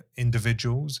diet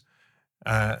individuals,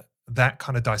 that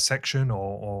kind of dissection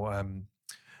or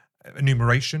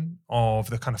enumeration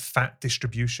of the kind of fat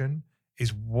distribution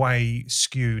is way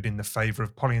skewed in the favor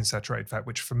of polyunsaturated fat,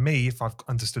 which for me, if I've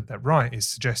understood that right, is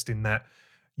suggesting that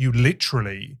you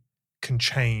literally can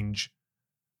change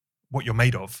what you're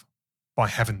made of by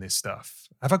having this stuff.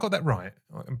 Have I got that right?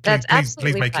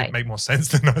 Please make right. it make more sense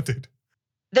than I did.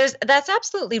 That's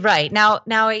absolutely right. Now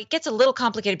it gets a little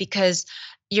complicated because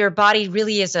your body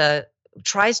really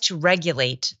tries to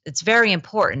regulate. It's very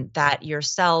important that your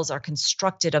cells are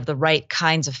constructed of the right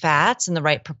kinds of fats and the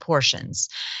right proportions.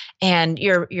 And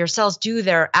your cells do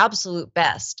their absolute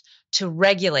best to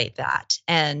regulate that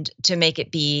and to make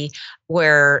it be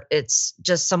where it's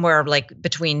just somewhere like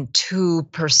between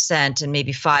 2% and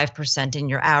maybe 5% in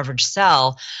your average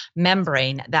cell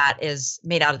membrane that is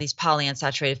made out of these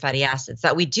polyunsaturated fatty acids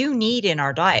that we do need in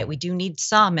our diet. We do need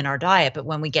some in our diet, but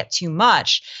when we get too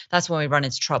much, that's when we run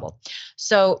into trouble.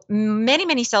 So many,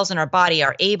 many cells in our body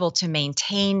are able to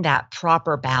maintain that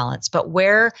proper balance, but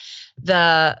where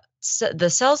the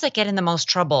cells that get in the most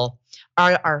trouble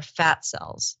are our fat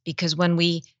cells, because when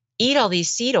we eat all these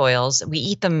seed oils, we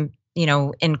eat them,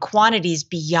 in quantities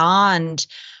beyond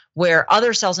where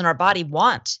other cells in our body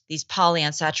want these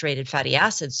polyunsaturated fatty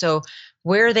acids. So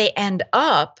where they end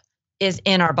up is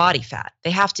in our body fat.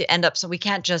 They have to end up, so we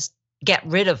can't just get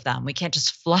rid of them. We can't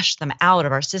just flush them out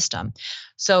of our system.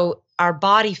 So our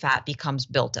body fat becomes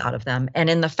built out of them. And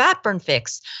in the Fat Burn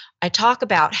Fix, I talk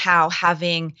about how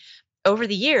having over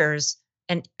the years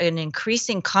an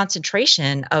increasing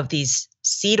concentration of these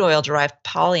seed oil derived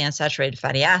polyunsaturated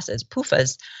fatty acids,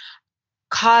 PUFAs,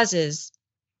 causes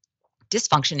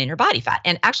dysfunction in your body fat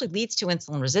and actually leads to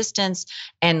insulin resistance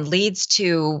and leads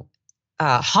to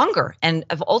hunger and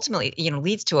ultimately,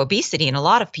 leads to obesity in a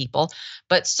lot of people,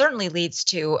 but certainly leads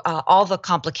to all the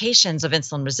complications of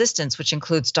insulin resistance, which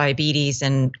includes diabetes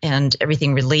and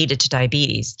everything related to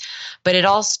diabetes. But it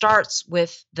all starts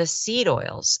with the seed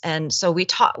oils. And so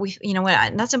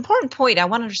and that's an important point. I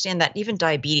want to understand that even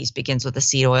diabetes begins with the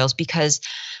seed oils, because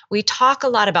we talk a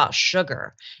lot about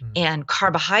sugar and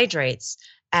carbohydrates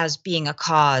as being a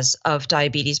cause of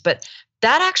diabetes, but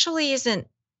that actually isn't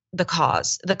the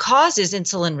cause. The cause is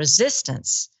insulin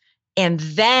resistance, and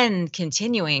then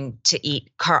continuing to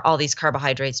eat all these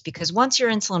carbohydrates, because once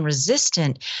you're insulin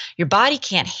resistant, your body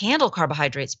can't handle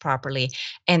carbohydrates properly,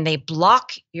 and they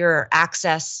block your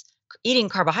access. Eating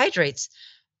carbohydrates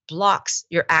blocks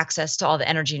your access to all the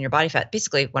energy in your body fat.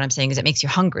 Basically, what I'm saying is it makes you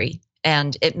hungry,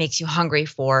 and it makes you hungry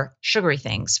for sugary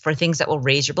things, for things that will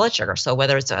raise your blood sugar. So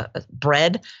whether it's a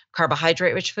bread,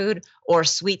 carbohydrate-rich food, or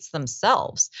sweets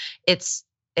themselves,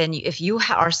 and if you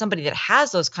are somebody that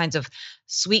has those kinds of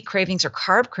sweet cravings or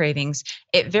carb cravings,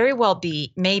 it very well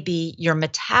may be your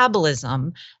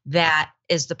metabolism that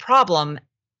is the problem,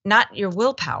 not your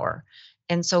willpower.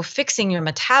 And so fixing your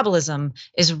metabolism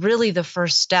is really the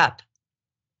first step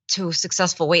to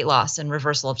successful weight loss and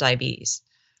reversal of diabetes.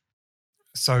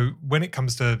 So when it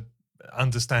comes to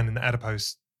understanding the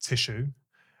adipose tissue,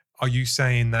 are you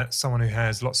saying that someone who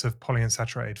has lots of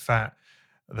polyunsaturated fat,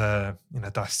 the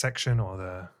dissection or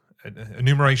the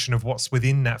enumeration of what's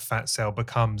within that fat cell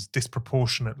becomes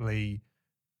disproportionately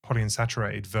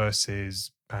polyunsaturated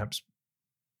versus perhaps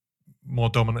more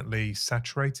dominantly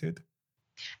saturated?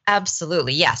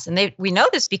 Absolutely, yes. And we know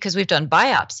this because we've done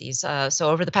biopsies. So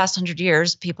over the past 100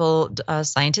 years,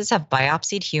 scientists have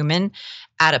biopsied human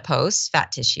adipose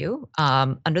fat tissue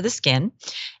under the skin.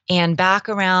 And back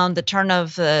around the turn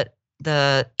of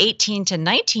the 18 to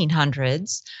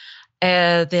 1900s,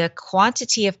 the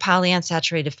quantity of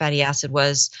polyunsaturated fatty acid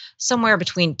was somewhere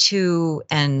between 2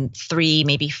 and 3,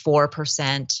 maybe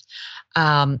 4%.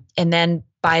 And then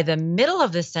by the middle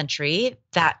of the century,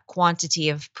 that quantity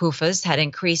of PUFAs had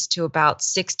increased to about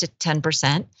 6 to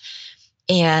 10%.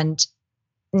 And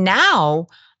now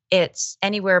it's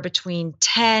anywhere between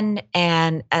 10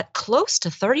 and at close to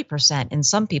 30% in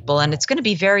some people. And it's going to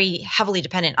be very heavily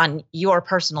dependent on your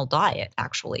personal diet,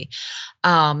 actually.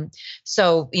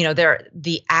 So,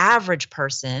 the average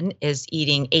person is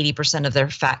eating 80% of their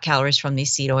fat calories from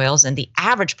these seed oils. And the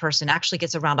average person actually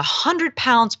gets around 100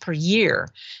 pounds per year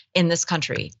in this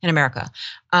country, in America,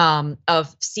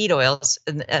 of seed oils.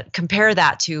 Compare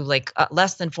that to like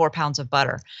less than 4 pounds of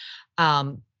butter.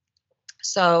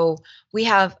 So we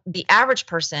have the average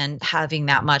person having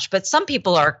that much, but some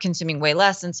people are consuming way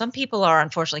less and some people are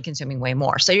unfortunately consuming way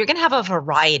more. So you're going to have a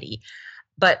variety.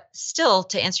 But still,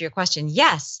 to answer your question,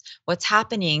 yes, what's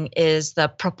happening is the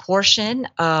proportion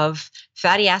of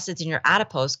fatty acids in your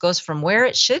adipose goes from where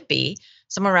it should be,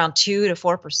 somewhere around 2 to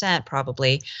 4%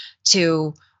 probably,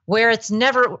 to where it's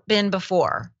never been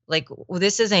before. Like,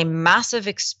 this is a massive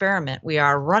experiment we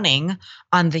are running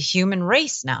on the human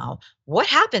race now. What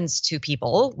happens to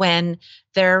people when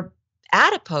their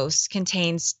adipose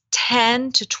contains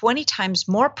 10 to 20 times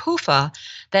more PUFA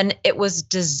than it was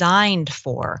designed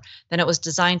for, than it was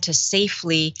designed to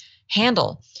safely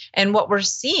handle? And what we're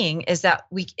seeing is that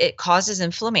it causes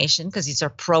inflammation because these are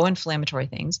pro-inflammatory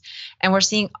things. And we're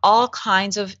seeing all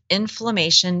kinds of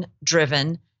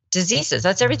inflammation-driven diseases.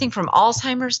 That's everything from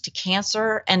Alzheimer's to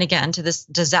cancer, and again, to this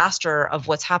disaster of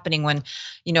what's happening when,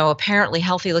 apparently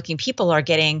healthy looking people are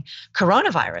getting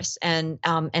coronavirus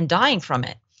and dying from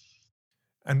it.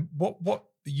 And what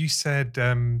you said,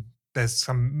 there's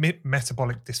some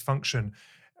metabolic dysfunction.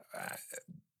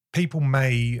 People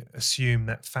may assume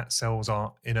that fat cells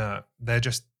are inert. They're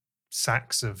just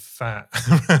sacks of fat,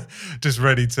 just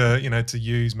ready to, to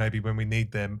use maybe when we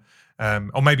need them.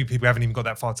 Or maybe people haven't even got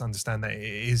that far to understand that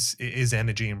it is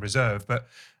energy in reserve, but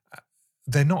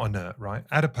they're not inert, right?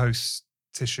 Adipose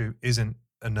tissue isn't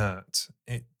inert.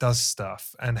 It does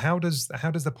stuff. And how does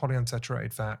the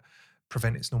polyunsaturated fat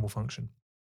prevent its normal function?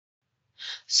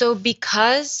 So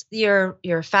because your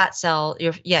fat cell,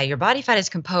 your body fat is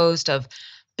composed of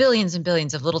billions and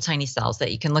billions of little tiny cells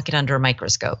that you can look at under a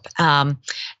microscope. And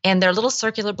they're little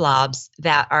circular blobs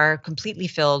that are completely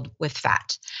filled with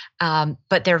fat.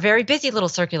 But they're very busy little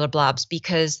circular blobs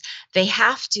because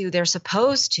they're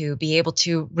supposed to be able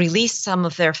to release some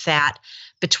of their fat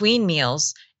between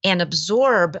meals and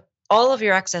absorb all of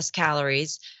your excess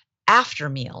calories after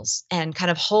meals and kind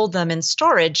of hold them in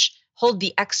storage, hold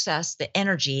the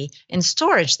energy in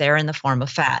storage there in the form of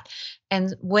fat.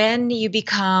 And when you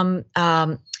become,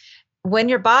 when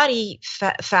your body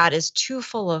fat is too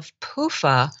full of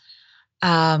PUFA,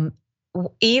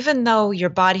 even though your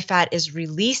body fat is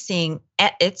releasing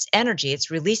its energy, it's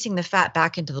releasing the fat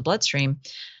back into the bloodstream,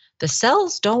 the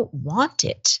cells don't want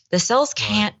it. The cells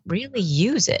can't really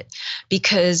use it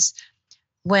because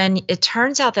when it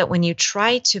turns out that when you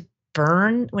try to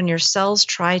when your cells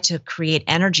try to create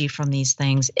energy from these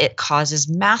things, it causes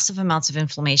massive amounts of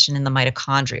inflammation in the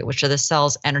mitochondria, which are the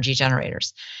cell's energy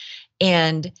generators.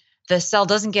 And the cell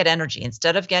doesn't get energy.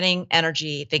 Instead of getting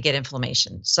energy, they get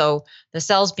inflammation. So the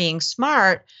cells, being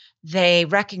smart, they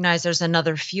recognize there's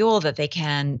another fuel that they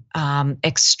can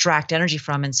extract energy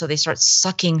from. And so they start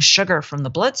sucking sugar from the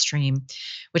bloodstream,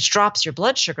 which drops your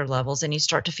blood sugar levels and you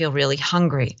start to feel really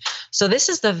hungry. So this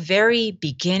is the very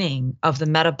beginning of the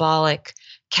metabolic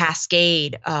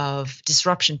cascade of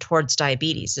disruption towards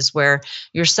diabetes, is where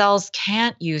your cells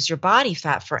can't use your body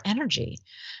fat for energy.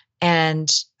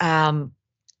 And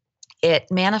it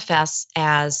manifests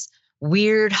as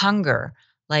weird hunger.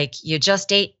 Like you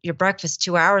just ate your breakfast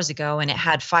 2 hours ago and it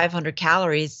had 500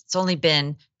 calories. It's only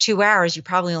been 2 hours. You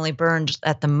probably only burned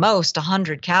at the most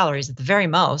 100 calories at the very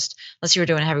most, unless you were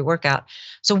doing a heavy workout.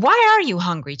 So why are you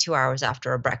hungry 2 hours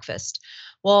after a breakfast?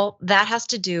 Well, that has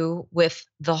to do with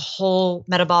the whole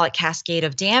metabolic cascade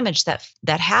of damage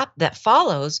that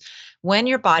follows when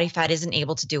your body fat isn't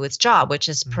able to do its job, which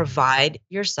is provide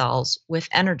your cells with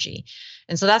energy.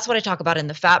 And so that's what I talk about in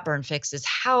the Fat Burn Fix, is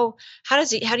how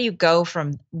do you go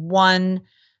from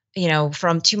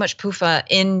from too much PUFA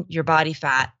in your body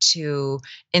fat to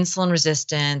insulin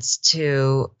resistance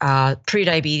to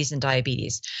prediabetes and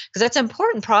diabetes? Because that's an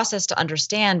important process to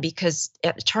understand, because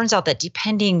it turns out that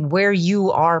depending where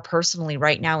you are personally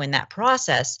right now in that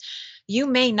process, you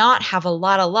may not have a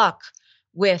lot of luck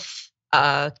with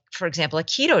for example, a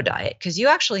keto diet, because you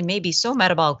actually may be so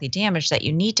metabolically damaged that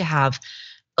you need to have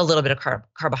a little bit of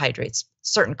carbohydrates,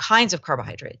 certain kinds of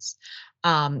carbohydrates.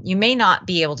 You may not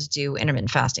be able to do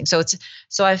intermittent fasting. So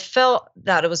I felt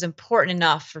that it was important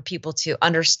enough for people to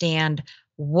understand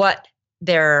what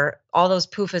all those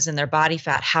PUFAs in their body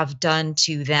fat have done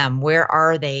to them. Where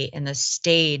are they in the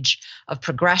stage of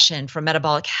progression from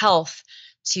metabolic health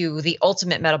to the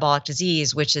ultimate metabolic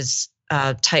disease, which is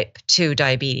type 2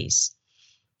 diabetes?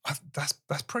 That's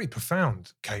pretty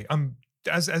profound, Kate.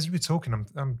 As you were talking,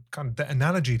 I'm kind of, the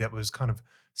analogy that was kind of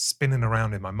spinning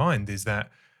around in my mind is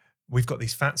that we've got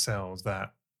these fat cells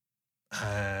that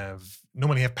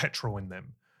normally have petrol in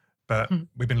them, but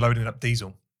we've been loading up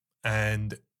diesel.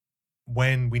 And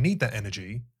when we need that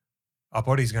energy, our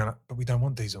body's going, but we don't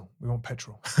want diesel, we want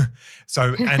petrol.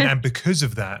 So, and because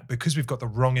of that, because we've got the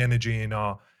wrong energy in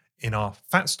our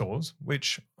fat stores,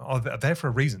 which are there for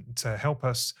a reason, to help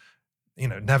us,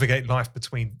 navigate life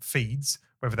between feeds,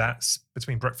 whether that's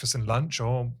between breakfast and lunch,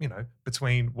 or,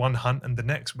 between one hunt and the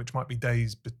next, which might be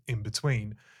days in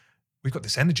between. We've got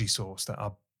this energy source that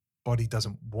our body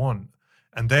doesn't want.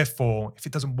 And therefore, if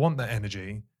it doesn't want that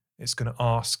energy, it's going to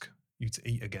ask you to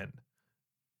eat again.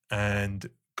 And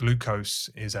glucose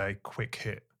is a quick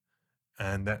hit.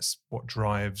 And that's what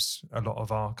drives a lot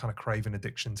of our kind of craving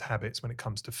addictions habits when it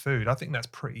comes to food. I think that's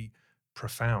pretty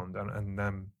profound. And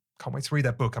can't wait to read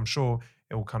that book. I'm sure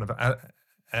it will kind of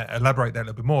elaborate that a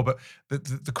little bit more. But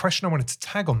the question I wanted to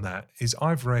tag on that is,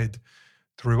 I've read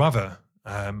through other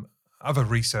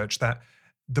research that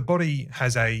the body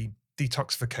has a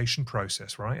detoxification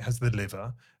process, right? It has the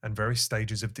liver and various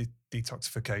stages of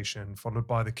detoxification, followed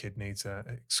by the kidney to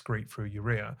excrete through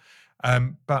urea.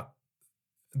 But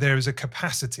there is a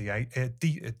capacity, a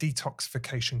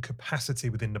detoxification capacity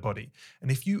within the body. And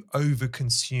if you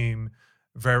overconsume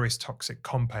various toxic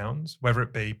compounds, whether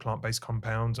it be plant-based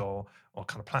compounds or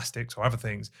kind of plastics or other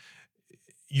things,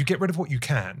 you get rid of what you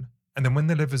can. And then when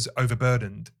the liver's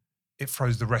overburdened, it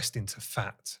throws the rest into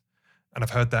fat. And I've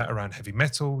heard that around heavy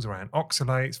metals, around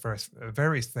oxalates,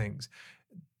 various things.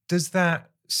 Does that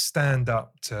stand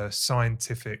up to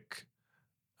scientific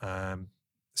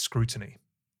scrutiny?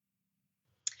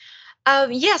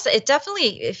 Yes, it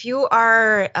definitely, if you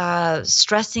are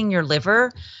stressing your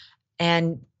liver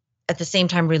and at the same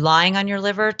time relying on your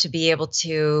liver to be able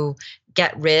to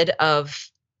get rid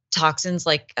of toxins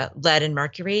like lead and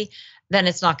mercury, then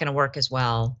it's not going to work as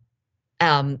well.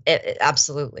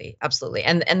 Absolutely.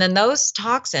 And then those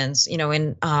toxins,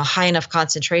 in high enough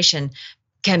concentration,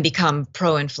 can become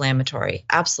pro-inflammatory.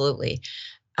 Absolutely.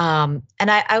 And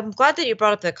I'm glad that you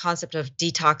brought up the concept of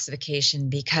detoxification,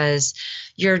 because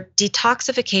your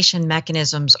detoxification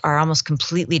mechanisms are almost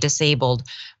completely disabled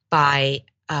by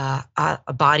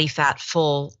a body fat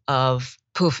full of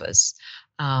PUFAs,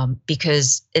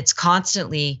 because it's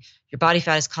constantly, your body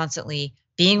fat is constantly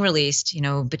being released,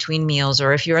 between meals.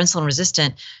 Or if you're insulin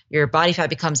resistant, your body fat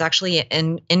becomes actually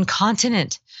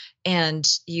incontinent, and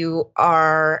you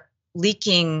are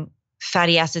leaking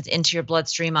fatty acids into your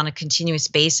bloodstream on a continuous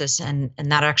basis. And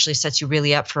that actually sets you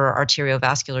really up for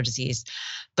arteriovascular disease.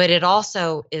 But it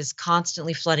also is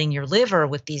constantly flooding your liver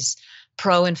with these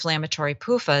pro-inflammatory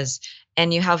PUFAs,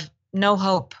 and you have no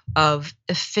hope of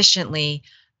efficiently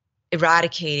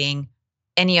eradicating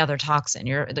any other toxin.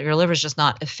 Your liver is just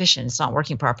not efficient. It's not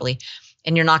working properly.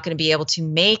 And you're not going to be able to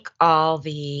make all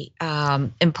the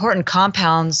important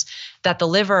compounds that the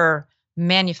liver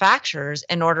manufactures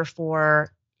in order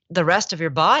for the rest of your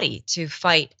body to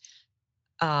fight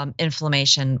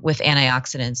inflammation with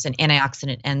antioxidants and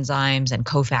antioxidant enzymes and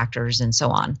cofactors and so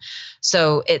on.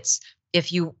 So it's,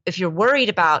 if you're worried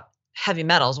about heavy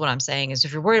metals, what I'm saying is,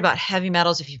 if you're worried about heavy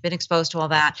metals, if you've been exposed to all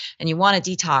that and you want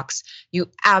to detox, you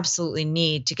absolutely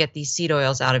need to get these seed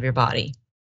oils out of your body.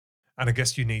 And I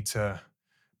guess you need to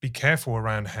be careful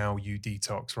around how you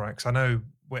detox, right? Because I know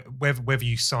whether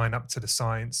you sign up to the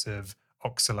science of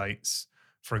oxalates,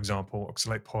 for example,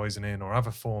 oxalate poisoning or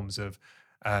other forms of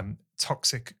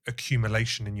toxic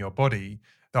accumulation in your body,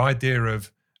 the idea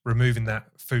of removing that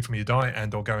food from your diet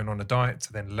and or going on a diet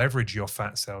to then leverage your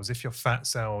fat cells. If your fat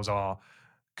cells are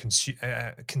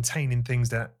containing things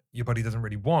that your body doesn't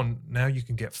really want, now you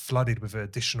can get flooded with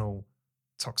additional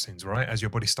toxins, right? As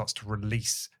your body starts to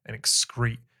release and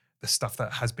excrete the stuff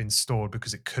that has been stored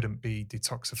because it couldn't be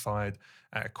detoxified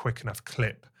at a quick enough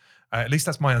clip. At least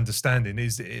that's my understanding.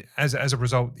 Is it, as a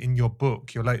result, in your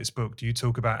book, your latest book, do you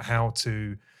talk about how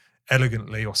to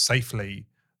elegantly or safely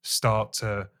start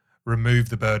to remove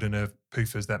the burden of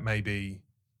PUFAs that may be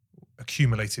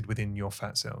accumulated within your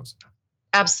fat cells?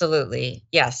 Absolutely.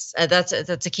 Yes. That's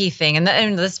a key thing. And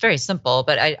that's very simple,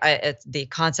 but the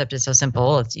concept is so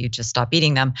simple. It's, you just stop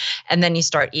eating them and then you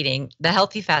start eating the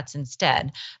healthy fats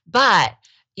instead. But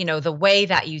the way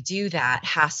that you do that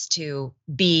has to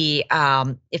be,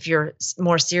 if you're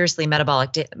more seriously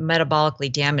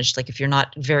metabolically damaged, like if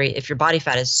your body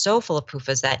fat is so full of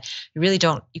PUFAs that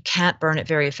you can't burn it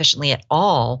very efficiently at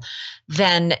all,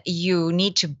 then you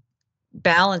need to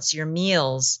balance your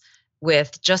meals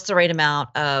with just the right amount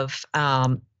of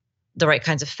the right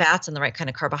kinds of fats and the right kind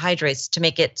of carbohydrates to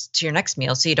make it to your next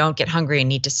meal, so you don't get hungry and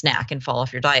need to snack and fall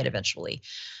off your diet eventually.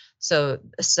 So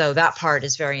that part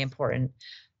is very important.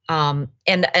 And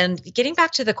getting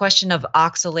back to the question of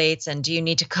oxalates and do you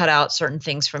need to cut out certain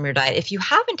things from your diet? If you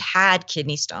haven't had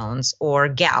kidney stones or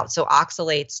gout, so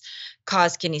oxalates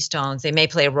cause kidney stones, they may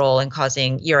play a role in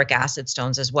causing uric acid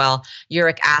stones as well.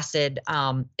 Uric acid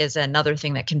is another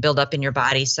thing that can build up in your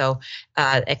body, so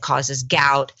it causes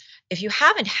gout. If you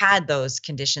haven't had those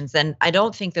conditions, then I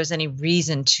don't think there's any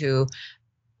reason to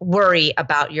worry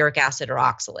about uric acid or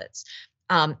oxalates.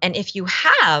 And if you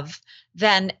have,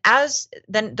 then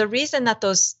the reason that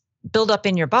those build up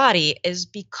in your body is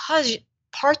because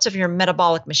parts of your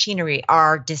metabolic machinery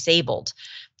are disabled,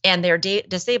 and they're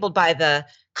disabled by the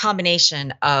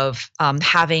combination of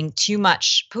having too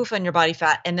much PUFA in your body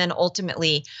fat, and then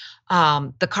ultimately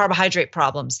the carbohydrate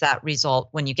problems that result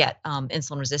when you get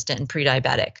insulin resistant and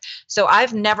pre-diabetic. So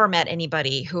I've never met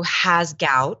anybody who has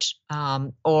gout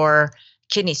or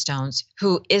kidney stones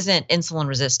who isn't insulin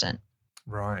resistant.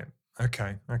 Right.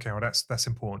 Okay. Well, that's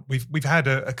important. We've had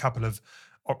a couple of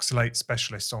oxalate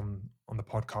specialists on the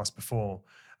podcast before.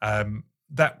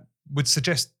 That would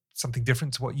suggest something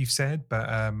different to what you've said, but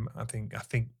I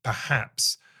think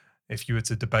perhaps if you were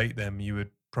to debate them, you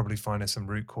would probably find there's some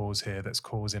root cause here that's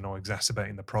causing or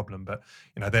exacerbating the problem. But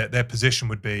their position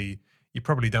would be you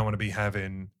probably don't want to be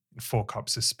having 4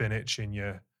 cups of spinach in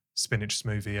your spinach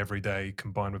smoothie every day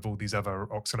combined with all these other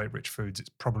oxalate rich foods. It's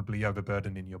probably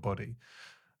overburdening your body.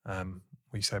 What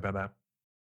do you say about that?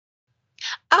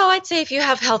 Oh, I'd say if you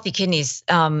have healthy kidneys,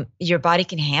 your body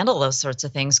can handle those sorts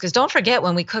of things. Because don't forget,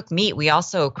 when we cook meat, we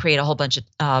also create a whole bunch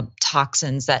of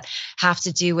toxins that have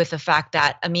to do with the fact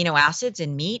that amino acids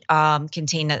in meat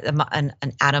contain an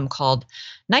atom called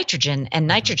nitrogen, and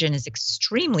nitrogen is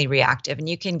extremely reactive, and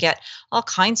you can get all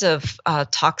kinds of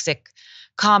toxic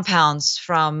compounds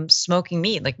from smoking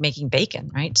meat, like making bacon,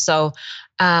 right? So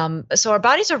our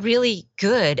bodies are really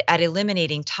good at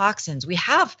eliminating toxins.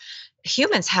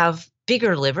 Humans have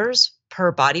bigger livers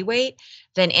per body weight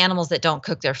than animals that don't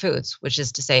cook their foods, which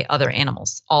is to say all other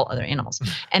animals.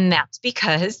 And that's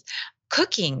because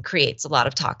cooking creates a lot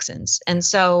of toxins. And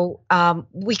so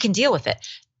we can deal with it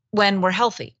when we're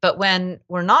healthy. But when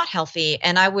we're not healthy,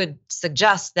 and I would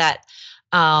suggest that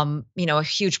a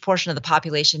huge portion of the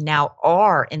population now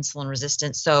are insulin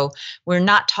resistant. So we're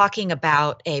not talking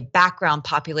about a background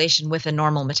population with a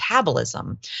normal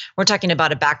metabolism. We're talking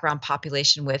about a background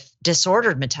population with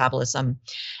disordered metabolism.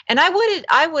 And I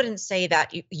wouldn't say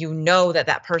that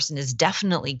that person is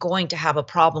definitely going to have a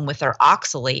problem with their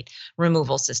oxalate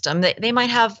removal system. They might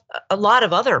have a lot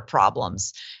of other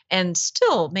problems and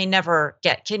still may never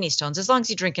get kidney stones as long as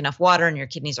you drink enough water and your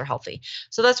kidneys are healthy.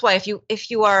 So that's why if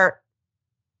you are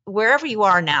wherever you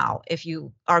are now, if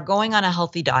you are going on a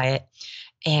healthy diet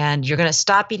and you're going to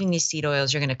stop eating these seed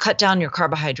oils, you're going to cut down your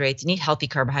carbohydrates and eat healthy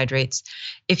carbohydrates.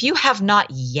 If you have not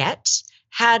yet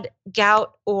had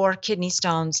gout or kidney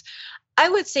stones, I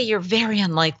would say you're very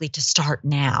unlikely to start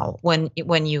now when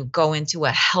you go into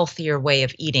a healthier way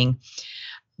of eating.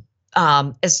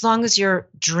 As long as you're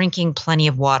drinking plenty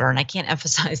of water. And I can't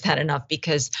emphasize that enough,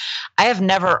 because I have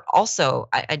never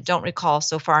I don't recall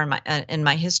so far in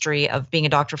my history of being a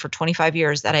doctor for 25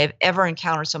 years that I have ever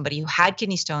encountered somebody who had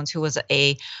kidney stones who was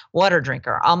a water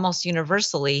drinker. Almost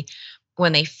universally,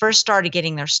 when they first started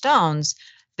getting their stones,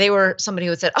 they were somebody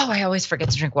who had said, "Oh, I always forget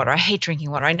to drink water. I hate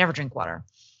drinking water. I never drink water."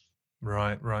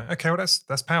 Right. Okay, well,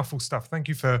 that's powerful stuff. Thank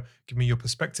you for giving me your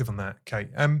perspective on that, Kate.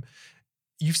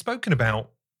 You've spoken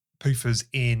about PUFAs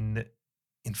in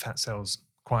fat cells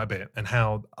quite a bit, and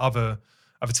how other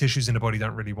tissues in the body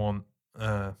don't really want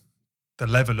the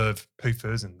level of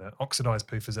PUFAs and the oxidized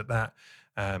PUFAs at that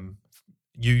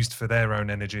used for their own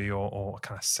energy or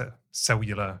kind of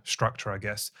cellular structure, I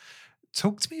guess.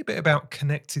 Talk to me a bit about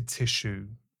connected tissue.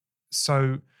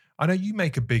 So I know you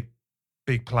make a big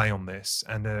play on this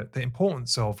and the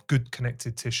importance of good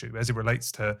connected tissue as it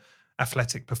relates to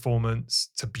athletic performance,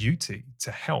 to beauty,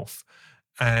 to health.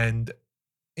 And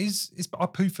are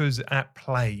PUFAs at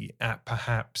play at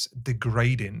perhaps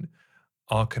degrading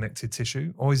our connected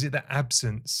tissue, or is it the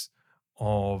absence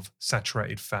of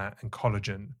saturated fat and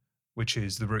collagen, which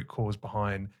is the root cause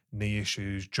behind knee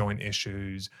issues, joint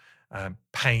issues,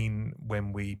 pain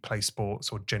when we play sports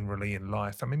or generally in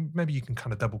life? I mean, maybe you can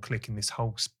kind of double click in this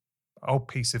whole old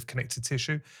piece of connective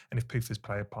tissue, and if PUFAs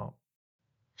play a part?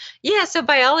 Yeah, so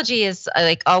biology is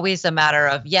like always a matter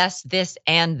of yes, this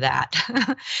and that,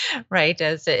 right?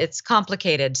 As it's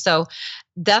complicated. So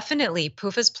definitely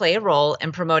PUFAs play a role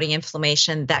in promoting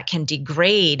inflammation that can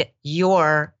degrade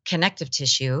your connective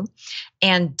tissue.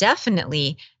 And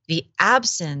definitely the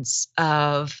absence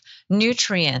of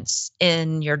nutrients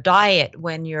in your diet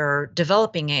when you're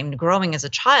developing and growing as a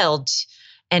child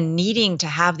and needing to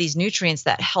have these nutrients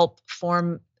that help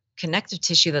form connective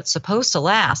tissue that's supposed to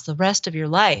last the rest of your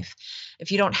life.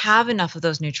 If you don't have enough of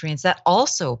those nutrients, that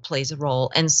also plays a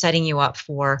role in setting you up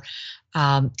for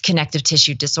connective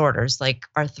tissue disorders like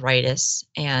arthritis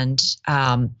and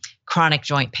chronic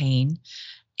joint pain,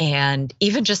 and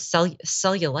even just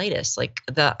cellulitis, like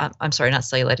I'm sorry, not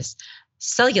cellulitis,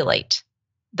 cellulite,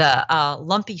 the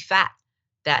lumpy fat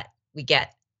that we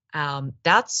get.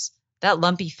 That's that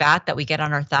lumpy fat that we get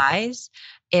on our thighs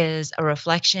is a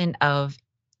reflection of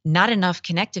not enough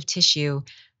connective tissue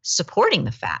supporting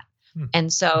the fat.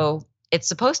 And so it's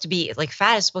supposed to be like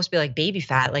fat is supposed to be like baby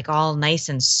fat, like all nice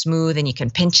and smooth, and you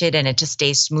can pinch it and it just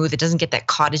stays smooth. It doesn't get that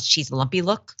cottage cheese lumpy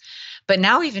look. But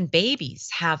now even babies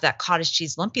have that cottage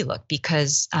cheese lumpy look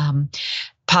because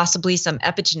possibly some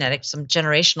epigenetic, some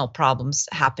generational problems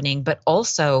happening, but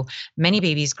also many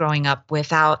babies growing up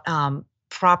without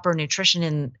proper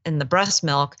nutrition in the breast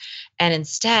milk, and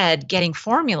instead getting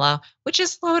formula, which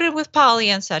is loaded with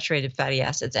polyunsaturated fatty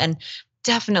acids and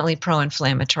definitely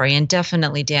pro-inflammatory and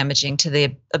definitely damaging to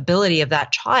the ability of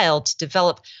that child to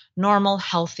develop normal,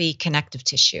 healthy connective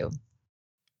tissue.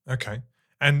 Okay.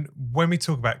 And when we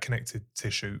talk about connective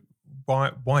tissue,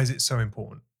 why is it so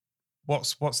important?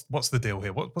 What's the deal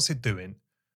here? What's it doing?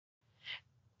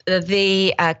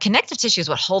 The connective tissue is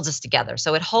what holds us together.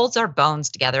 So it holds our bones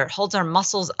together. It holds our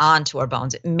muscles onto our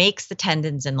bones. It makes the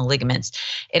tendons and the ligaments.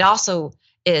 It also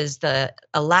is the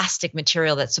elastic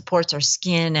material that supports our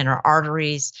skin and our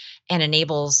arteries and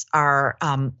enables our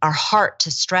heart to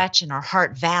stretch and our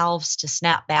heart valves to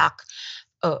snap back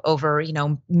over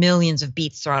millions of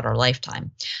beats throughout our lifetime.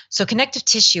 So connective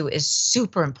tissue is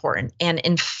super important, and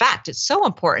in fact, it's so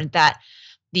important that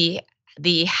the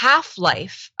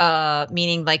half-life,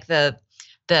 meaning like the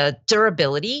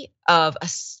durability of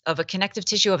a connective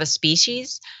tissue of a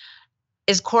species,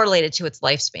 is correlated to its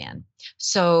lifespan.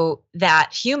 So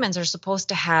that humans are supposed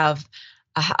to have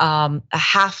a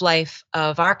half-life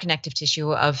of our connective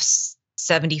tissue of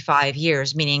 75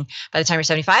 years, meaning by the time you're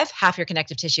 75, half your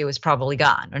connective tissue is probably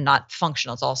gone or not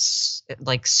functional. It's all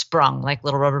like sprung, like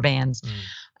little rubber bands.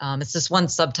 It's this one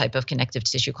subtype of connective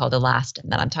tissue called elastin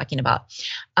that I'm talking about,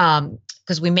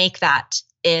 because we make that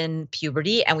in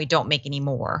puberty and we don't make any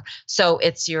more. So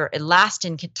it's your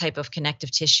elastin type of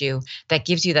connective tissue that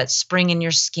gives you that spring in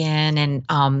your skin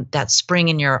and that spring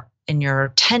in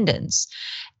your tendons.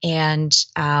 And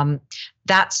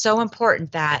that's so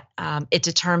important that it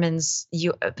determines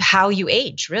how you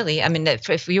age, really. I mean,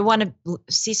 if you want to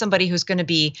see somebody who's going to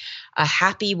be a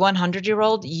happy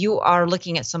 100-year-old, you are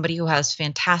looking at somebody who has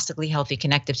fantastically healthy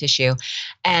connective tissue.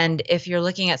 And if you're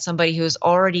looking at somebody who's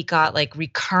already got like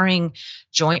recurring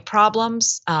joint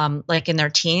problems, like in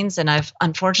their teens, and I've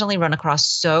unfortunately run across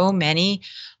so many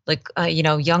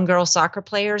young girl soccer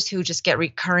players who just get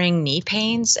recurring knee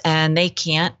pains and they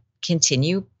can't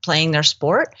continue playing their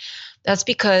sport. That's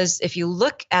because if you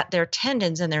look at their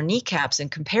tendons and their kneecaps and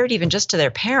compare it even just to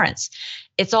their parents,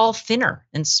 it's all thinner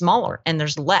and smaller, and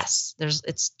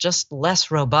it's just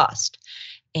less robust.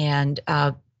 And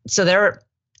so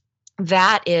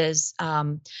that is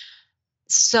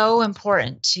so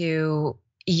important to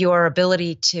your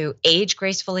ability to age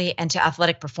gracefully and to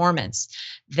athletic performance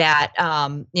that,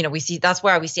 we see. That's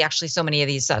why we see actually so many of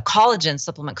these collagen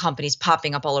supplement companies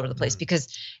popping up all over the place,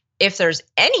 because if there's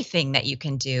anything that you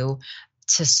can do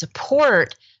to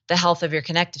support the health of your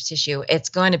connective tissue, it's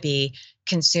going to be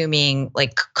consuming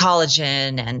like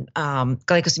collagen and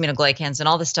glycosaminoglycans and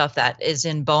all the stuff that is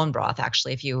in bone broth.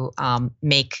 Actually, if you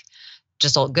make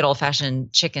just a good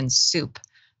old-fashioned chicken soup,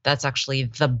 that's actually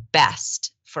the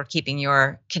best for keeping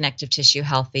your connective tissue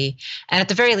healthy. And at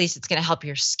the very least, it's going to help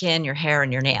your skin, your hair,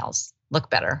 and your nails look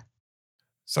better.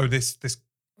 So this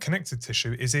connective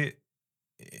tissue, is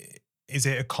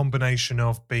it a combination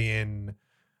of being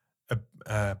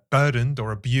burdened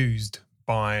or abused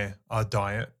by our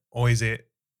diet, or is it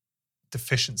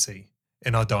deficiency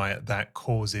in our diet that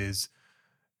causes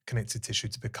connective tissue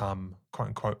to become quote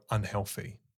unquote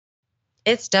unhealthy?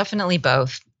 It's definitely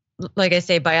both. Like I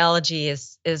say, biology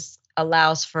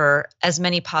allows for as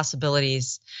many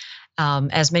possibilities,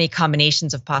 as many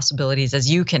combinations of possibilities as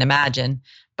you can imagine.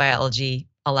 Biology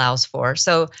allows for.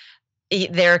 So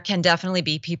there can definitely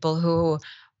be people who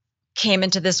came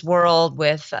into this world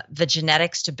with the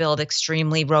genetics to build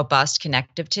extremely robust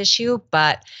connective tissue,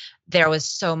 but there was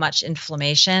so much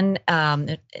inflammation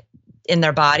in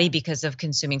their body because of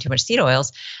consuming too much seed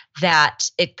oils that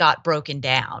it got broken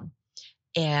down.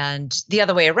 And the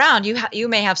other way around, you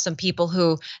may have some people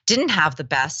who didn't have the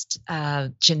best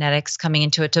genetics coming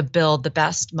into it to build the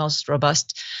best, most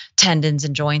robust tendons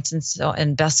and joints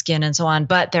and best skin and so on,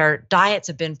 but their diets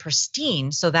have been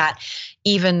pristine, so that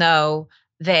even though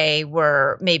they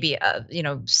were maybe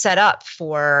set up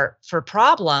for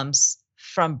problems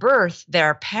from birth,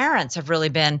 their parents have really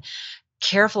been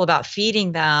careful about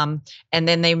feeding them, and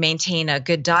then they maintain a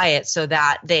good diet so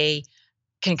that they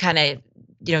can kind of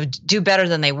do better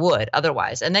than they would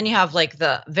otherwise. And then you have like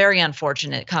the very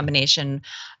unfortunate combination,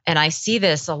 and I see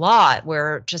this a lot,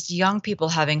 where just young people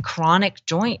having chronic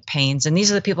joint pains, and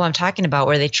these are the people I'm talking about,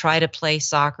 where they try to play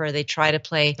soccer, they try to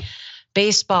play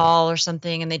baseball or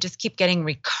something, and they just keep getting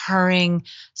recurring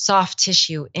soft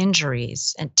tissue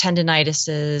injuries and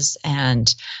tendinitises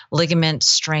and ligament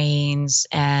strains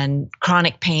and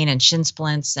chronic pain and shin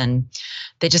splints, and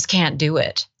they just can't do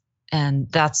it. And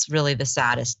that's really the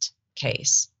saddest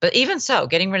case. But even so,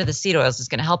 getting rid of the seed oils is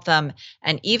going to help them.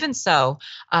 And even so,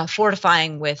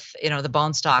 fortifying with the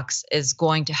bone stocks is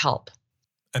going to help.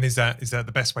 And is that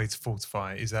the best way to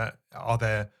fortify? Are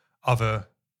there other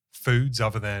foods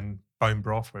other than bone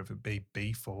broth, whether it be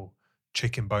beef or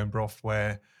chicken bone broth,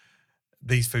 where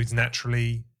these foods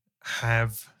naturally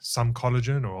have some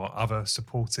collagen or other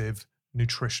supportive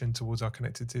nutrition towards our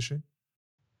connective tissue?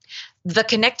 The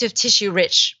connective tissue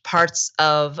rich parts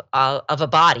of a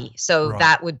body. So Right.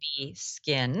 that would be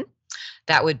skin.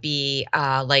 That would be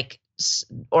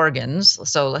organs.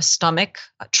 So a stomach,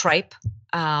 a tripe.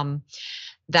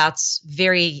 That's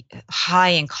very high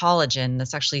in collagen.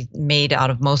 That's actually made out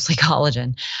of mostly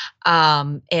collagen.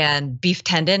 And beef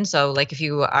tendon. So like if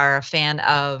you are a fan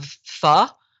of pho,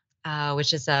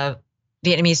 which is a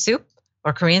Vietnamese soup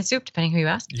or Korean soup, depending who you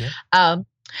ask. Yeah.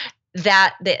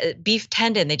 That the beef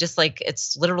tendon, they just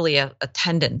it's literally a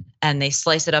tendon, and they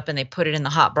slice it up and they put it in the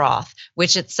hot broth,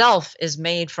 which itself is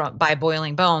made by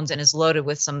boiling bones and is loaded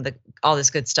with all this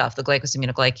good stuff, the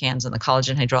glycosaminoglycans and the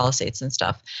collagen hydrolysates and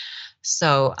stuff.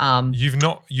 So you've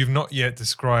not yet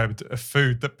described a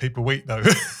food that people eat, though.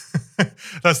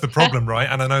 That's the problem, right?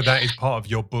 And I know that is part of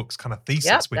your book's kind of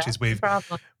thesis, which is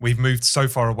we've moved so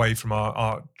far away from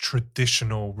our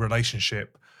traditional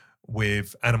relationship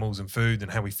with animals and food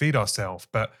and how we feed ourselves.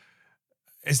 But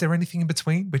is there anything in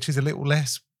between which is a little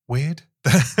less weird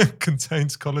that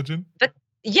contains collagen? But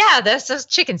yeah, that's just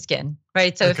chicken skin,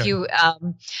 right? So Okay. if you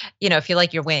if you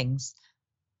like your wings,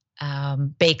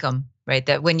 bake them, right?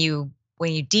 That when you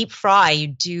deep fry, you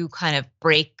do kind of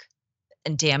break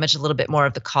and damage a little bit more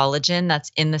of the collagen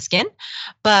that's in the skin.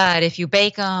 But if you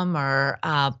bake them or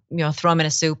throw them in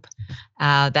a soup,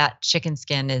 that chicken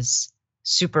skin is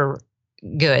super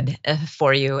good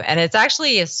for you. And it's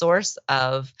actually a source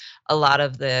of a lot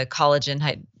of the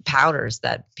collagen powders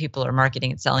that people are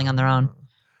marketing and selling on their own.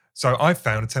 So I've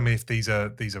found, tell me if these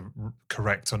are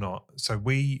correct or not. So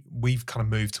we've kind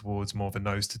of moved towards more of a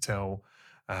nose to tail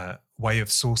way of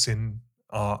sourcing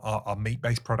our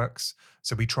meat-based products.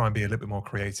 So we try and be a little bit more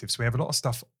creative. So we have a lot of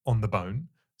stuff on the bone.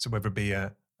 So whether it be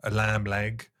a lamb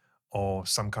leg or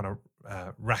some kind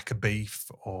of rack of beef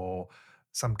or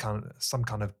some kind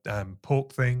of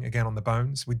pork thing, again on the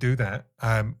bones, we do that.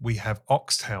 We have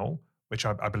oxtail, which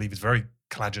I believe is very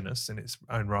collagenous in its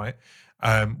own right.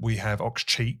 We have ox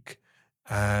cheek,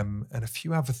 and a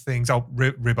few other things.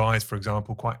 Rib eyes, for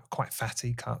example, quite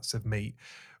fatty cuts of meat.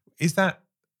 Is that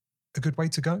a good way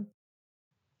to go?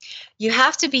 You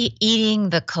have to be eating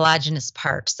the collagenous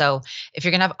part. So if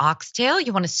you're going to have oxtail,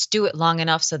 you want to stew it long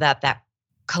enough so that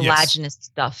collagenous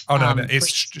stuff. Oh no,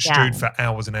 it's stewed down for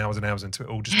hours and hours and hours until it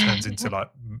all just turns into like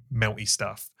melty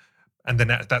stuff, and then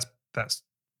that's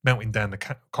melting down the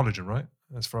collagen, right?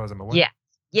 As far as I'm aware. Yeah.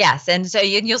 Yes, and so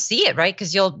you'll see it, right?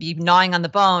 Because you'll be gnawing on the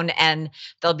bone, and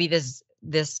there'll be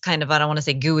this kind of, I don't want to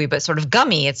say gooey, but sort of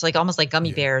gummy. It's like almost like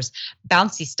gummy bears,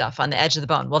 bouncy stuff on the edge of the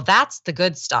bone. Well, that's the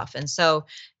good stuff. And so,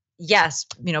 yes,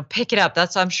 pick it up.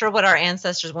 That's, I'm sure, what our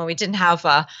ancestors, when we didn't have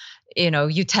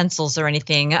utensils or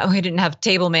anything, we didn't have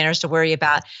table manners to worry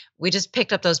about, we just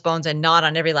picked up those bones and gnawed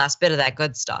on every last bit of that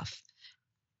good stuff.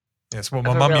 Yeah, it's what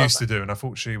my mum used to do, and I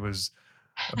thought she was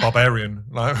a barbarian.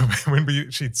 Like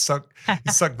when she'd suck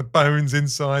the bones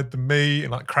inside the meat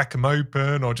and like crack them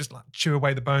open, or just like chew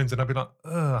away the bones, and I'd be like,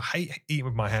 "Ugh, I hate eating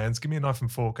with my hands. Give me a knife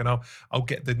and fork, and I'll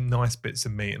get the nice bits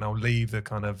of meat, and I'll leave the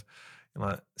kind of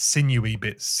like sinewy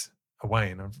bits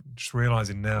away." And I'm just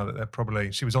realizing now that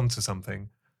she was onto something.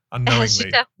 She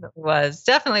unknowingly. definitely was.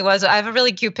 Definitely was. I have a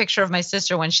really cute picture of my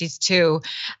sister when she's 2.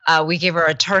 We gave her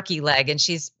a turkey leg, and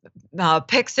she's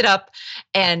picks it up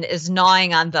and is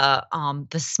gnawing on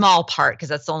the small part because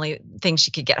that's the only thing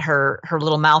she could get her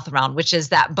little mouth around, which is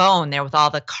that bone there with all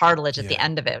the cartilage at the Yeah.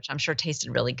 end of it, which I'm sure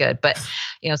tasted really good. But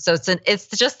so it's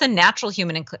just the natural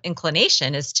human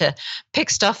inclination is to pick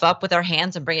stuff up with our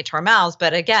hands and bring it to our mouths.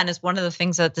 But again, it's one of the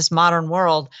things that this modern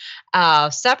world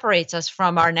separates us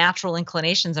from our natural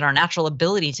inclinations and our natural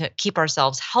ability to keep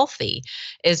ourselves healthy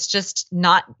is just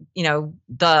not,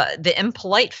 the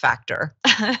impolite factor,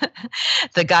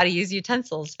 the gotta use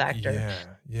utensils factor.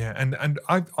 Yeah. And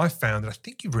I found, and I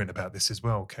think you've written about this as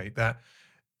well, Kate, that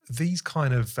these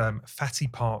kind of fatty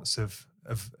parts of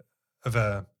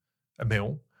a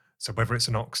meal, so whether it's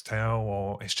an oxtail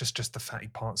or it's just the fatty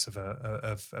parts of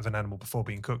of an animal before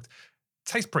being cooked,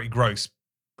 tastes pretty gross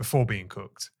before being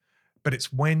cooked. But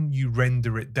it's when you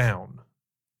render it down,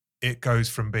 it goes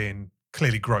from being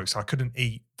clearly gross. I couldn't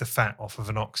eat the fat off of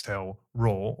an oxtail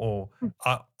raw or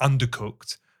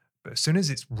undercooked. But as soon as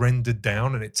it's rendered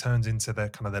down and it turns into the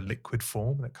kind of the liquid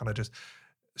form that kind of just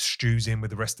stews in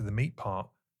with the rest of the meat part,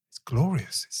 it's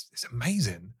glorious. It's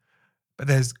amazing. But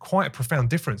there's quite a profound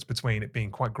difference between it being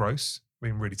quite gross,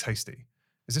 being really tasty.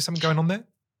 Is there something going on there?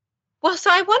 Well,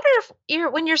 so I wonder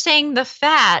if when you're saying the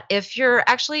fat, if you're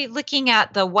actually looking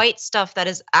at the white stuff that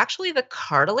is actually the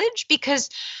cartilage, because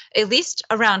at least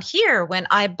around here, when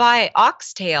I buy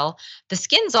oxtail, the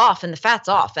skin's off and the fat's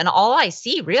off, and all I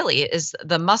see really is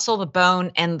the muscle, the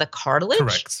bone, and the cartilage.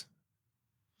 Correct.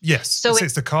 Yes, So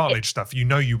it's the cartilage stuff. You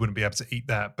know you wouldn't be able to eat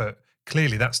that, but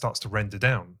clearly that starts to render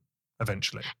down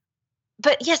eventually.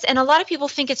 But yes, and a lot of people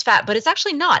think it's fat, but it's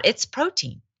actually not. It's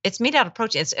protein. It's made out of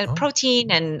protein. It's protein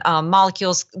and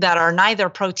molecules that are neither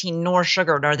protein nor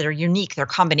sugar, or they're unique. They're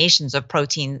combinations of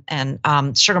protein and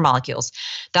sugar molecules.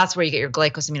 That's where you get your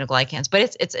glycosaminoglycans.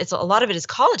 But it's a lot of it is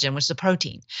collagen, which is a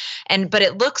protein. But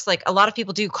it looks like a lot of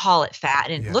people do call it fat,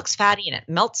 and it looks fatty, and it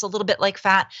melts a little bit like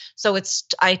fat. So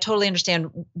I totally understand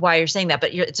why you're saying that,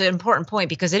 but it's an important point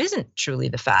because it isn't truly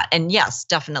the fat. And yes,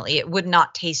 definitely, it would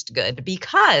not taste good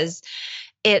because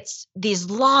it's these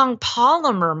long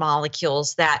polymer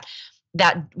molecules that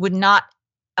would not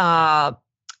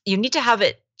you need to have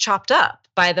it chopped up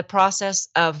by the process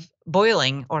of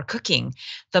boiling or cooking.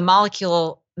 The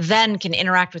molecule then can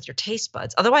interact with your taste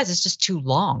buds. Otherwise, it's just too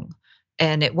long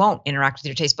and it won't interact with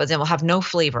your taste buds. It will have no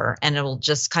flavor, and it'll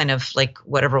just kind of like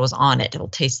whatever was on it. It'll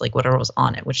taste like whatever was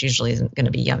on it, which usually isn't going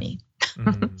to be yummy.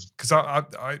 Because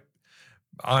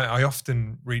I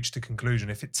often reach the conclusion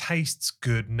if it tastes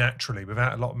good naturally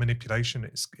without a lot of manipulation,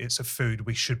 it's a food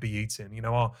we should be eating.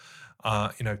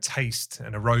 Our taste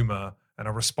and aroma and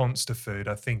our response to food,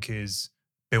 I think, is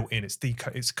built in.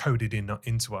 It's coded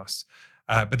into us.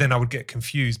 But then I would get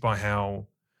confused by how.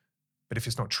 But if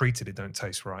it's not treated, it don't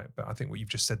taste right. But I think what you've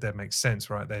just said there makes sense,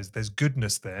 right? There's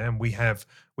goodness there, and we have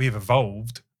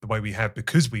evolved the way we have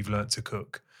because we've learned to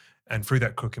cook, and through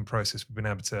that cooking process, we've been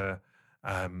able to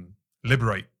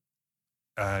liberate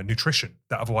nutrition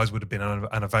that otherwise would have been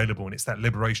unavailable. And it's that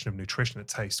liberation of nutrition that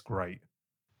tastes great.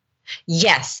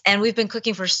 Yes. And we've been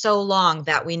cooking for so long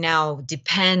that we now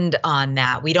depend on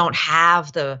that. We don't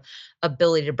have the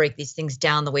ability to break these things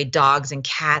down the way dogs and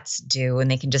cats do.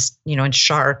 And they can just, and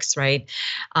sharks, right?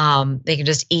 They can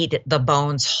just eat the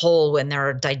bones whole when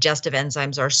their digestive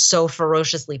enzymes are so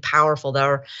ferociously powerful.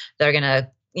 They're going to,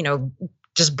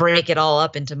 just break it all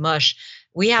up into mush.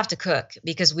 We have to cook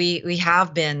because we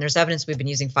have been, there's evidence we've been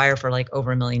using fire for like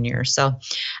over 1 million years. So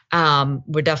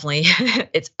we're definitely,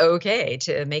 it's okay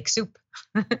to make soup.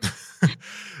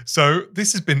 So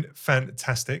this has been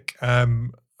fantastic.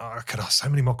 I could ask so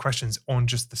many more questions on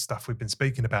just the stuff we've been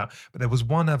speaking about, but there was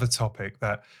one other topic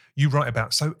that you write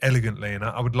about so elegantly, and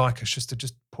I would like us just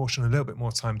to portion a little bit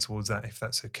more time towards that, if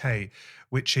that's okay,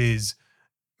 which is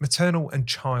maternal and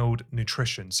child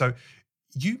nutrition. So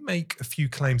you make a few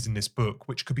claims in this book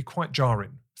which could be quite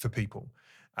jarring for people.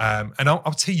 And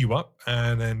I'll tee you up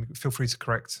and then feel free to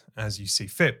correct as you see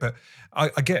fit. But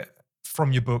I get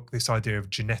from your book this idea of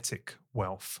genetic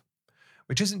wealth,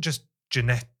 which isn't just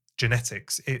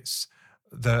genetics. It's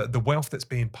the wealth that's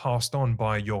being passed on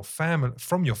by your family,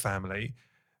 from your family,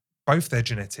 both their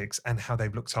genetics and how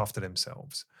they've looked after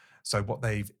themselves. So what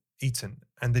they've eaten.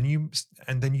 And then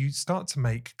you start to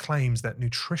make claims that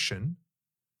nutrition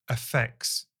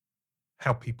affects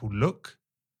how people look,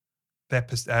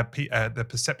 the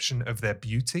perception of their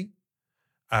beauty,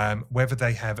 whether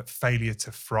they have failure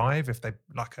to thrive, if they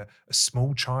like a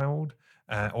small child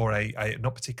or a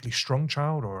not particularly strong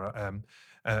child, or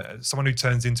someone who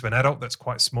turns into an adult that's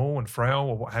quite small and frail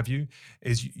or what have you,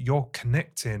 is you're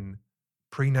connecting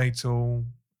prenatal,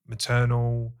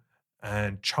 maternal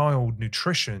and child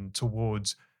nutrition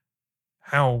towards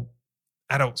how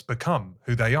adults become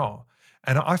who they are.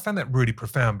 And I found that really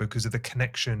profound because of the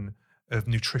connection of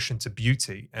nutrition to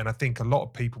beauty. And I think a lot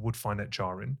of people would find that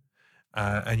jarring.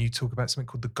 And you talk about something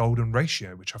called the golden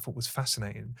ratio, which I thought was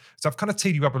fascinating. So I've kind of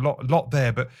teed you up a lot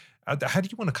there, but how do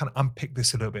you want to kind of unpick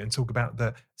this a little bit and talk about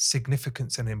the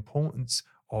significance and importance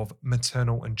of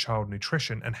maternal and child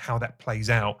nutrition and how that plays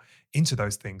out into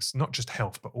those things, not just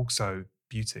health, but also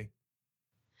beauty?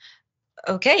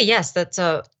 Okay, yes, that's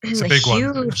a, It's a a big one.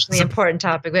 hugely important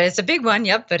topic. But it's a big one,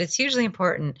 yep, but it's hugely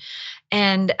important.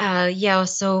 And yeah,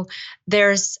 so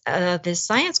there's this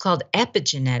science called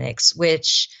epigenetics,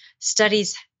 which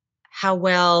studies how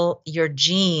well your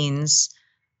genes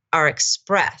are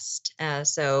expressed.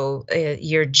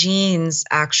 Your genes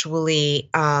actually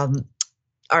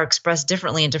are expressed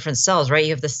differently in different cells, right?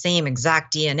 You have the same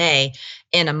exact DNA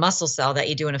in a muscle cell that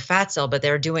you do in a fat cell, but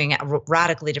they're doing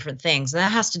radically different things. And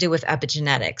that has to do with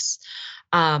epigenetics.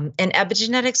 And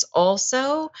epigenetics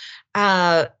also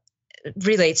uh,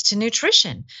 relates to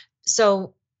nutrition.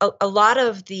 So a lot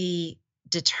of the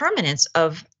determinants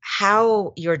of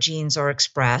how your genes are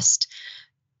expressed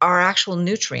are actual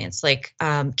nutrients like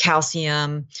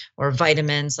calcium or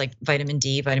vitamins like vitamin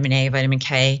D, vitamin A, vitamin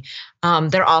K.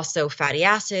 They're also fatty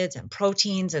acids and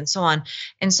proteins and so on.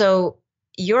 And so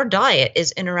your diet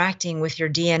is interacting with your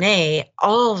DNA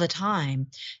all the time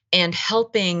and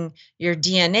helping your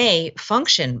DNA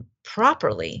function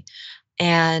properly.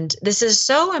 And this is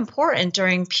so important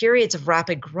during periods of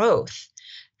rapid growth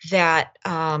that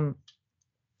in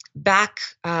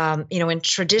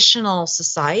traditional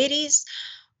societies,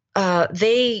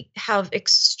 they have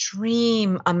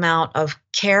extreme amount of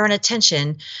care and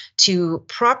attention to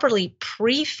properly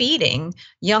pre-feeding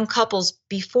young couples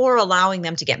before allowing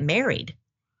them to get married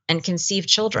and conceive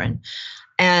children.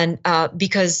 And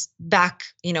because back,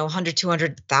 100,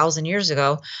 200,000 years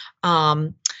ago,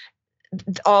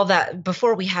 all that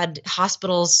before we had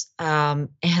hospitals and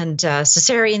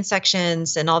cesarean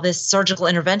sections and all this surgical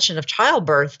intervention of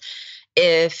childbirth,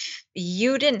 if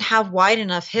you didn't have wide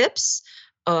enough hips,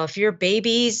 if your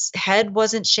baby's head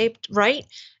wasn't shaped right,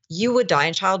 you would die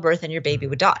in childbirth and your baby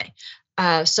would die.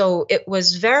 So it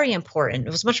was very important.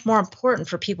 It was much more important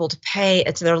for people to pay,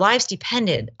 their lives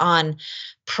depended on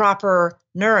proper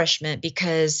nourishment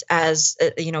because as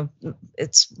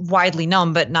it's widely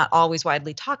known, but not always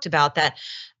widely talked about, that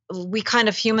we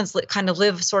humans kind of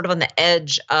live sort of on the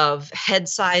edge of head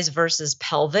size versus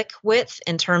pelvic width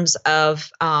in terms of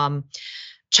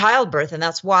childbirth. And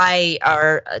that's why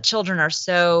our children are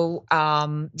so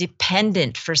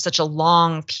dependent for such a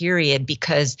long period,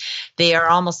 because they are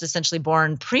almost essentially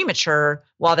born premature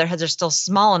while their heads are still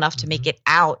small enough to make it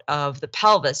out of the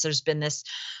pelvis. There's been this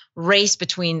race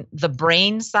between the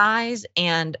brain size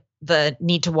and the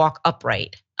need to walk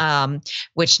upright,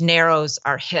 which narrows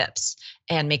our hips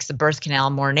and makes the birth canal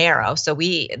more narrow. So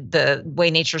the way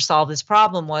nature solved this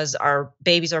problem was our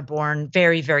babies are born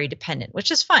very, very dependent, which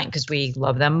is fine because we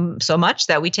love them so much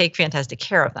that we take fantastic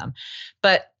care of them.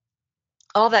 But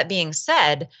all that being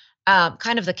said,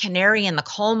 kind of the canary in the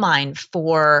coal mine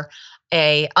for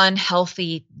a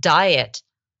unhealthy diet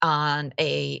on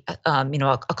a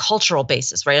cultural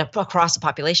basis, right, across the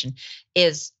population,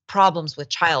 is problems with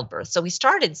childbirth. So we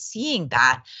started seeing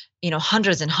that,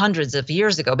 hundreds and hundreds of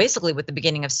years ago, basically with the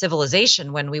beginning of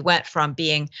civilization, when we went from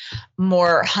being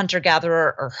more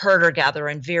hunter-gatherer or herder-gatherer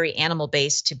and very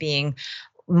animal-based to being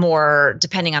more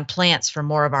depending on plants for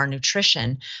more of our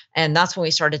nutrition. And that's when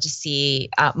we started to see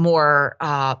more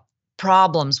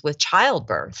problems with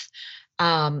childbirth.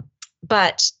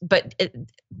 But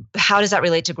how does that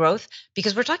relate to growth?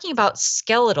 Because we're talking about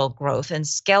skeletal growth and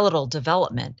skeletal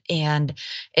development. And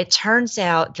it turns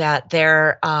out that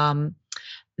there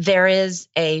is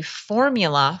a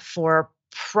formula for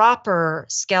proper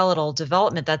skeletal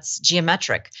development that's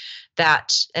geometric.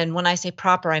 And when I say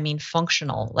proper, I mean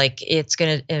functional. Like it's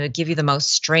going to give you the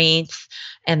most strength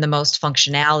and the most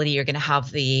functionality. You're going to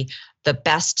have the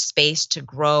best space to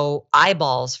grow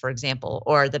eyeballs, for example,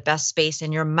 or the best space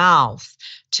in your mouth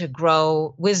to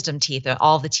grow wisdom teeth,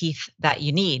 all the teeth that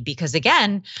you need. Because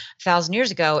again, 1,000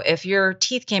 years ago, if your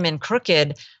teeth came in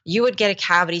crooked, you would get a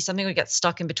cavity, something would get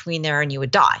stuck in between there and you would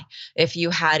die. If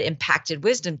you had impacted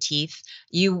wisdom teeth,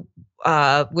 you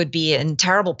would be in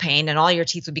terrible pain and all your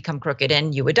teeth would become crooked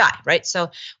and you would die, right? So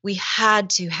we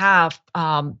had to have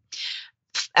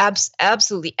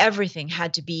absolutely everything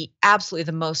had to be absolutely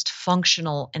the most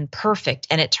functional and perfect.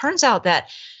 And it turns out that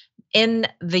in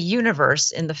the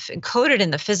universe, encoded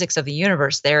in the physics of the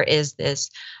universe, there is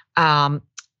this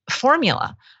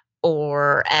formula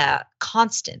or a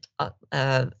constant,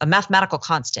 a mathematical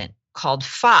constant called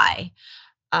phi,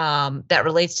 that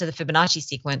relates to the Fibonacci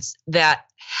sequence that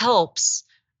helps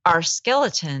our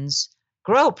skeletons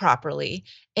grow properly.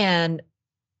 And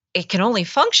it can only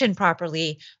function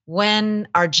properly when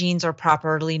our genes are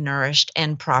properly nourished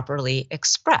and properly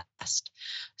expressed.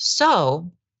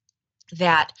 So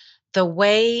that the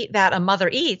way that a mother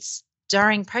eats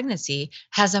during pregnancy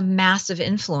has a massive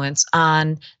influence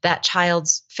on that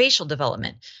child's facial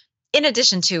development, in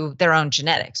addition to their own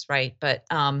genetics, right? But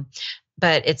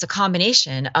it's a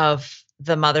combination of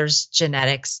the mother's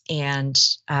genetics and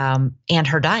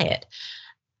her diet.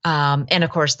 And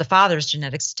of course the father's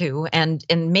genetics too. And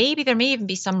maybe there may even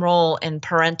be some role in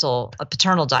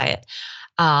paternal diet,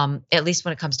 at least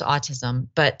when it comes to autism.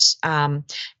 But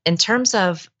in terms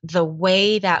of the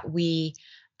way that we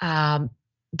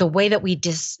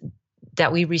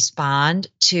respond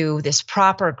to this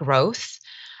proper growth,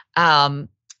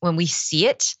 when we see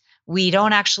it, we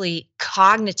don't actually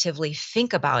cognitively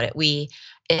think about it.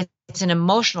 It's an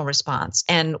emotional response,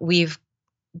 and we've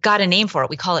got a name for it.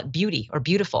 We call it beauty or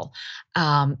beautiful,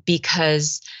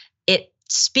 because it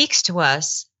speaks to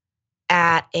us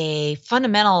at a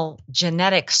fundamental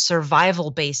genetic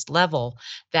survival-based level,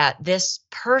 that this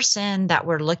person that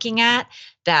we're looking at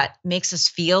that makes us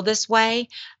feel this way,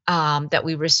 that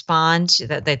we respond to,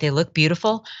 that they look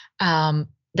beautiful,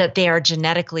 that they are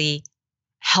genetically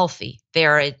healthy. They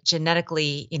are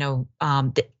genetically,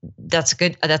 that's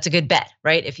a good bet,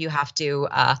 right? If you have to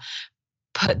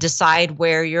decide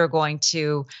where you're going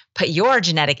to put your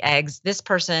genetic eggs, this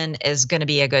person is going to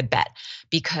be a good bet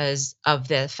because of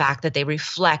the fact that they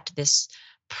reflect this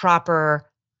proper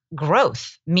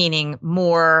growth, meaning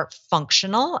more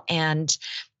functional. And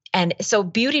so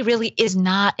beauty really is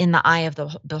not in the eye of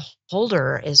the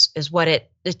beholder, is what it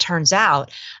turns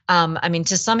out. I mean,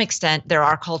 to some extent, there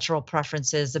are cultural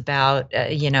preferences about,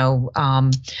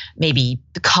 maybe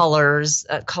the colors,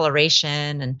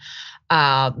 coloration, and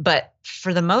but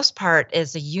for the most part,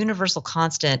 it's a universal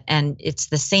constant, and it's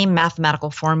the same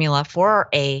mathematical formula for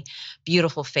a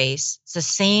beautiful face. It's the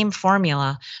same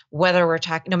formula whether we're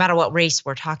talking, no matter what race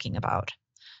we're talking about.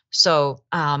 So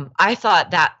I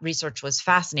thought that research was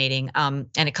fascinating, and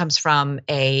it comes from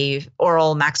a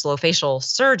oral maxillofacial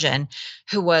surgeon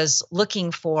who was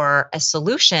looking for a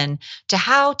solution to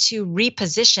how to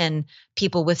reposition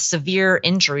people with severe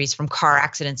injuries from car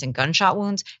accidents and gunshot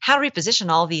wounds, how to reposition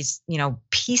all these,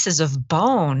 pieces of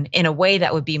bone in a way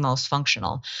that would be most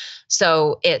functional.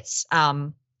 So it's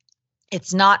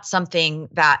not something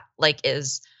that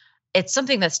it's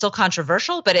something that's still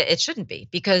controversial, but it shouldn't be,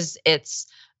 because it's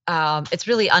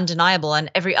really undeniable,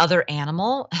 and every other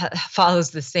animal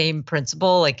follows the same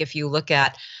principle. Like if you look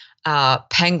at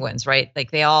penguins, right?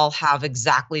 Like they all have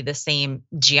exactly the same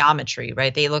geometry,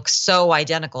 right? They look so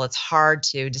identical. It's hard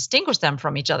to distinguish them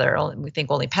from each other. We think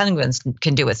only penguins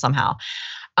can do it somehow.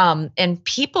 And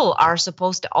people are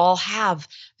supposed to all have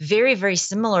very, very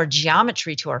similar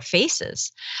geometry to our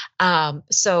faces.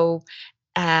 So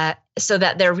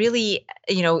that there really,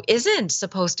 isn't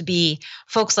supposed to be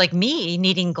folks like me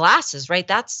needing glasses, right?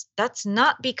 That's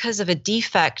not because of a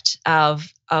defect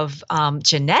of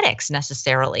genetics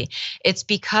necessarily. It's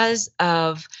because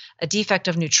of a defect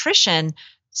of nutrition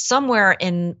somewhere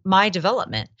in my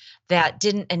development that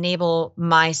didn't enable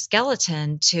my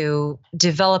skeleton to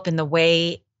develop in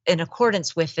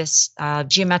accordance with this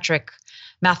geometric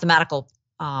mathematical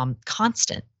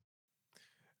constant.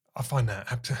 I find that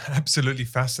absolutely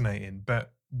fascinating.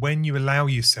 But when you allow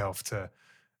yourself to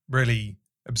really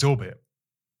absorb it,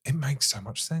 it makes so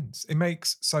much sense. It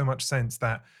makes so much sense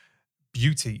that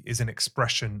beauty is an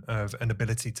expression of an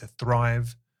ability to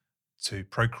thrive, to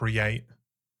procreate,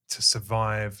 to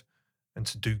survive, and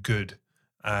to do good.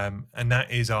 And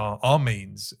that is our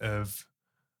means of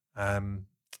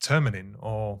determining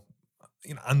or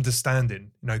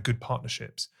understanding good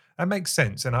partnerships. That makes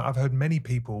sense. And I've heard many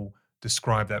people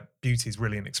describe that beauty is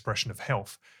really an expression of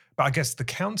health. But I guess the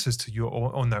counters to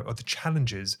or the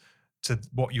challenges to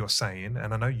what you're saying,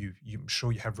 and I know I'm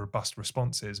sure you have robust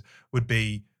responses, would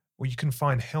be, well, you can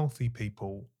find healthy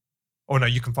people,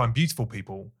 you can find beautiful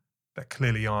people that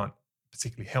clearly aren't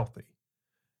particularly healthy.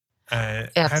 How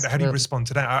do you respond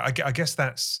to that? I guess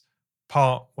that's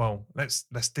part,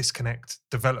 let's disconnect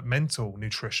developmental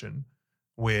nutrition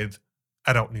with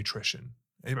adult nutrition.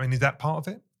 I mean, is that part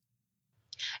of it?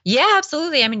 Yeah,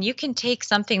 absolutely. I mean, you can take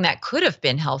something that could have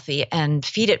been healthy and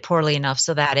feed it poorly enough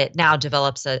so that it now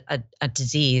develops a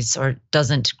disease or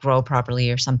doesn't grow properly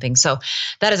or something. So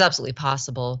that is absolutely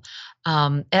possible.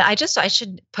 And I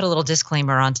should put a little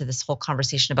disclaimer onto this whole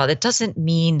conversation about it. Doesn't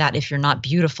mean that if you're not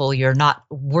beautiful, you're not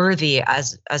worthy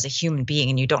as a human being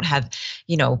and you don't have,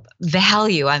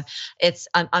 value.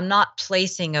 I'm not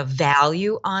placing a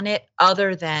value on it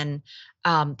other than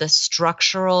the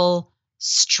structural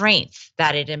strength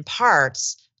that it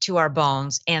imparts to our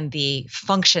bones and the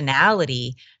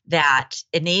functionality that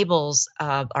enables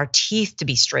our teeth to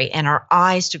be straight and our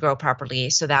eyes to grow properly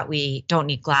so that we don't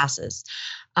need glasses.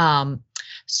 Um,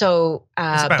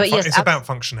 but yes, it's about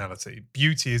functionality.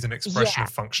 Beauty is an expression yeah,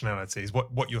 of functionality. Is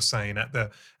what you're saying at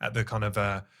the kind of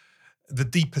the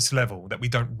deepest level that we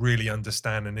don't really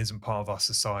understand and isn't part of our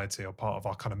society or part of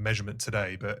our kind of measurement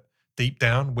today. But deep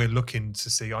down, we're looking to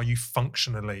see, are you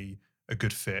functionally a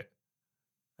good fit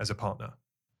as a partner?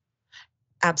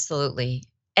 absolutely.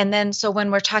 And then, so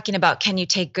when we're talking about can you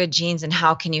take good genes and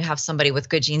how can you have somebody with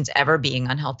good genes ever being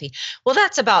unhealthy? Well,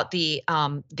 that's about the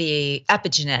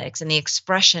epigenetics and the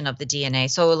expression of the DNA.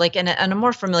 So, like in a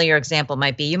more familiar example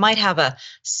might be you might have a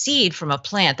seed from a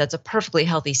plant that's a perfectly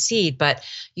healthy seed, but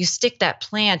you stick that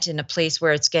plant in a place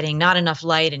where it's getting not enough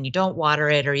light and you don't water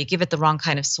it or you give it the wrong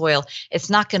kind of soil. It's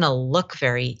not going to look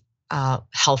very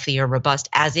healthy or robust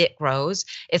as it grows.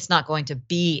 It's not going to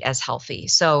be as healthy.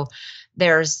 So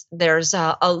there's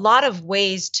a lot of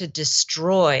ways to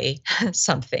destroy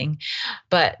something,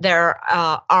 but there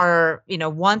are,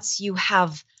 once you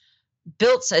have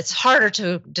built, it's harder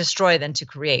to destroy than to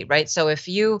create, right? So if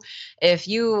you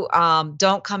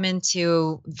don't come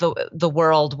into the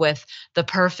world with the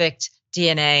perfect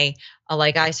DNA,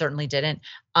 like I certainly didn't,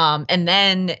 and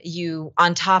then you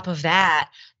on top of that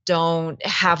don't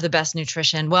have the best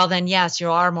nutrition, well, then yes, you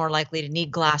are more likely to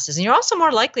need glasses. And you're also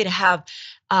more likely to have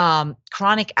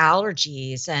chronic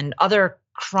allergies and other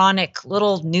chronic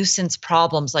little nuisance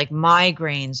problems like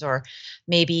migraines or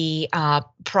maybe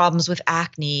problems with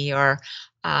acne or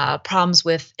problems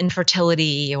with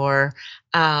infertility or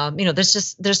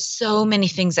there's so many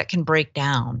things that can break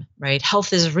down, right?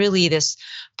 Health is really this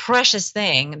precious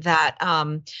thing that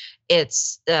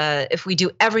it's if we do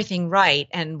everything right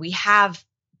and we have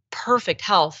perfect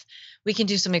health, we can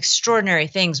do some extraordinary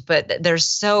things, but there's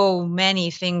so many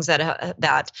things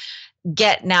that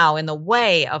get now in the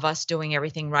way of us doing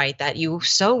everything right that you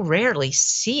so rarely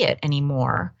see it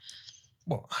anymore.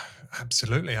 Well,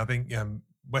 absolutely. I think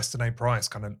Weston A. Price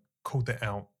kind of called it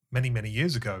out many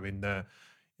years ago in the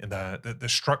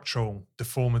structural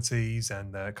deformities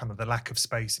and the kind of the lack of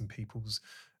space in people's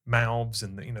mouths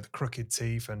and the crooked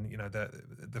teeth and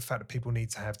the fact that people need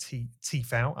to have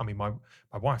teeth out. I mean, my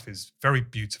wife is very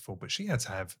beautiful, but she had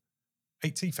to have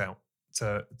 8 teeth out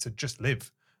to just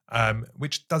live,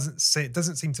 which doesn't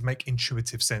seem to make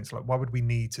intuitive sense. Like, why would we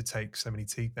need to take so many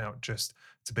teeth out just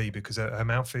to be? Because her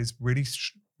mouth is really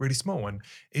small, and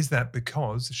is that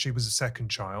because she was a second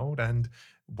child and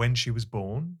when she was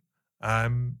born,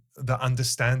 the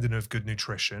understanding of good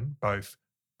nutrition, both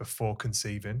before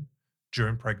conceiving,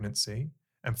 during pregnancy,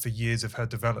 and for years of her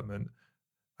development,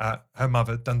 her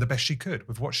mother done the best she could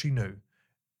with what she knew,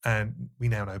 and we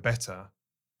now know better,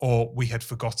 or we had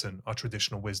forgotten our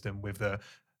traditional wisdom with the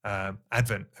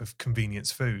advent of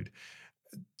convenience food.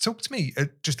 Talk to me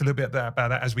just a little bit about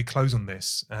that as we close on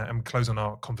this and close on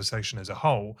our conversation as a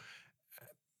whole.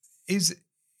 Is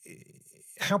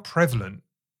How prevalent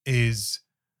is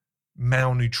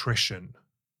malnutrition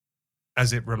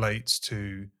as it relates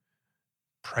to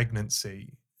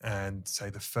pregnancy and,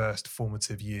 say, the first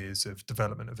formative years of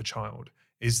development of a child?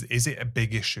 Is it a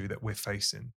big issue that we're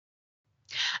facing?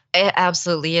 It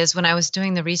absolutely is. When I was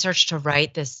doing the research to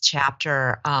write this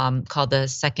chapter called the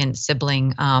second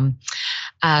sibling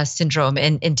syndrome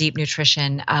in deep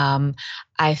nutrition,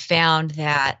 I found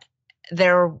that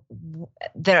there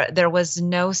was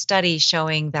no study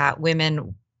showing that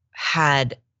women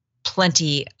had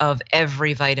plenty of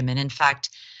every vitamin. In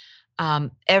fact,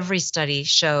 every study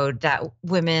showed that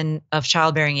women of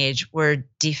childbearing age were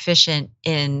deficient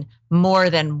in more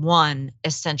than one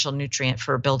essential nutrient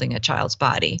for building a child's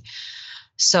body.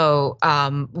 So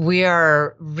we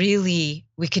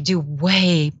could do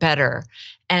way better,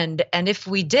 and if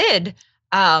we did,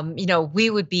 we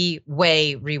would be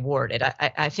way rewarded.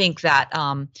 I think that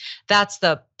that's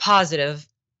the positive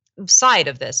side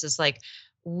of this. Is like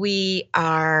we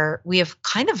have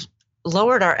kind of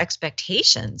lowered our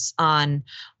expectations on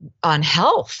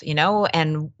health,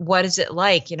 and what is it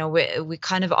like, we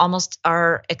kind of almost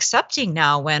are accepting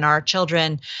now when our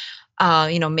children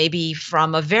maybe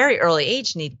from a very early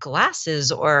age need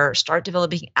glasses or start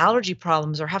developing allergy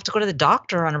problems or have to go to the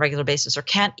doctor on a regular basis or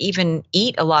can't even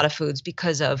eat a lot of foods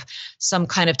because of some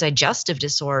kind of digestive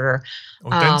disorder.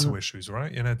 Or dental issues,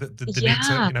 right? The need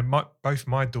to, Yeah. both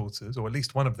my daughters, or at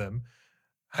least one of them,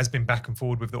 has been back and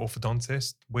forward with the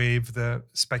orthodontist with the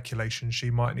speculation she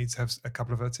might need to have a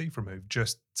couple of her teeth removed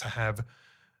just to have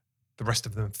the rest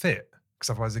of them fit, because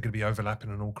otherwise they're going to be overlapping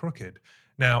and all crooked.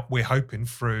 Now, we're hoping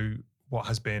through what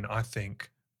has been, I think,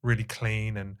 really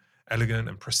clean and elegant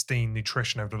and pristine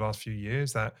nutrition over the last few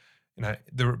years that,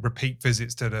 the repeat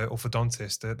visits to the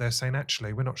orthodontist, they're saying,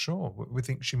 actually, we're not sure. We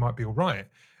think she might be all right.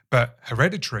 But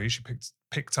hereditary, she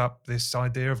picked up this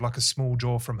idea of like a small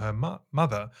jaw from her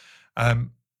mother.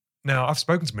 Now, I've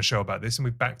spoken to Michelle about this and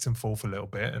we've backed and forth a little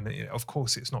bit. And of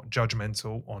course, it's not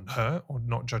judgmental on her or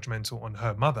not judgmental on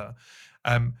her mother.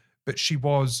 But she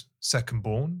was second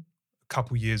born a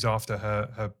couple years after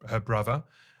her brother.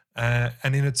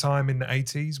 And in a time in the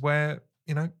 80s where,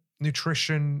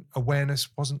 nutrition awareness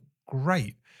wasn't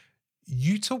great.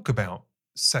 You talk about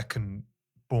second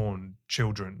born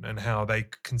children and how they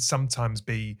can sometimes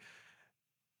be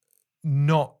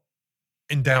not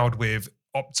endowed with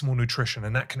optimal nutrition,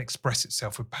 and that can express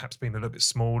itself with perhaps being a little bit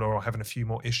smaller or having a few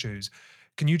more issues.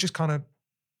 Can you just kind of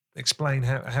explain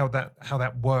how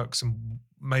that works and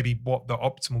maybe what the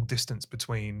optimal distance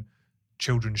between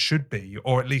children should be,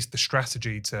 or at least the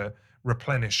strategy to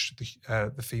replenish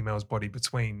the female's body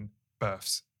between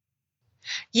births?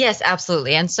 Yes,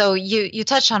 absolutely. And so you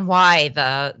touched on why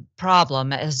the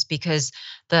problem is because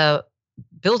the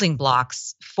building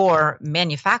blocks for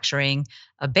manufacturing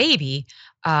a baby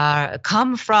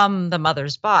come from the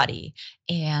mother's body.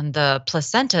 And the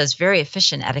placenta is very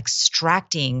efficient at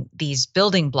extracting these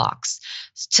building blocks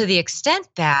to the extent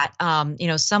that,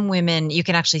 some women, you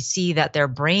can actually see that their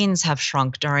brains have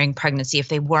shrunk during pregnancy if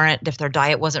their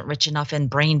diet wasn't rich enough in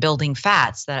brain building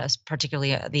fats, that is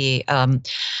particularly the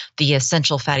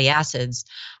essential fatty acids.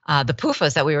 The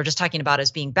PUFAs that we were just talking about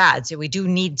as being bad. So we do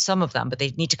need some of them, but they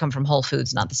need to come from whole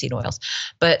foods, not the seed oils.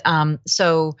 But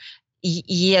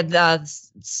the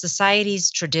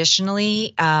societies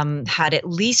traditionally had at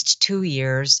least 2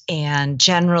 years, and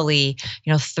generally,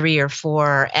 3 or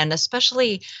 4, and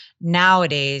especially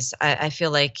nowadays, I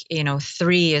feel like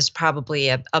 3 is probably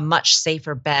a much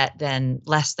safer bet than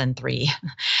less than 3,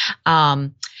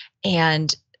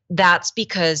 and that's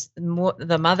because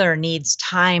the mother needs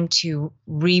time to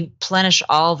replenish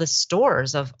all the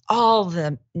stores of all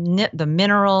the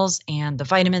minerals and the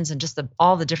vitamins and just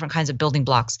all the different kinds of building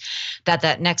blocks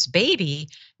that next baby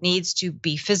needs to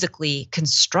be physically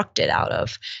constructed out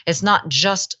of. It's not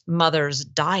just mother's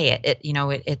diet. It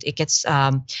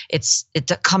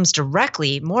comes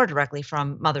more directly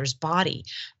from mother's body,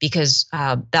 because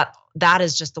that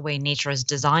is just the way nature has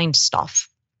designed stuff.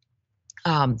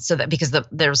 So that because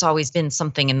there's always been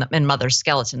something in mother's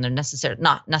skeleton, they're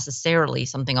not necessarily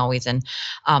something always in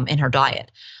her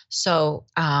diet. So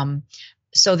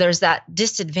there's that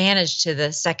disadvantage to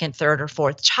the second, third, or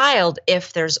fourth child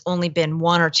if there's only been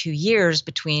 1 or 2 years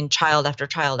between child after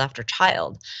child after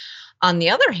child. On the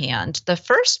other hand, the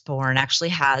firstborn actually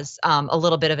has a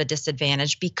little bit of a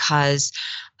disadvantage because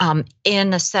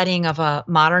in a setting of a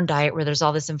modern diet where there's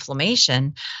all this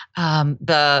inflammation,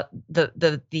 the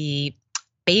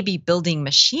baby building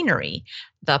machinery,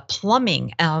 the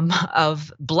plumbing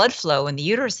of blood flow in the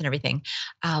uterus and everything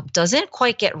doesn't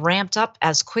quite get ramped up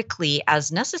as quickly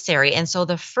as necessary. And so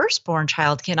the firstborn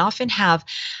child can often have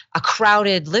a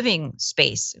crowded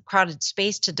space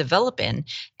to develop in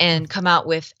and come out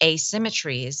with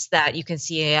asymmetries that you can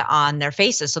see on their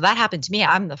faces. So that happened to me.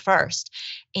 I'm the first.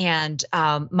 And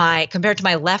compared to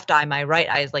my left eye, my right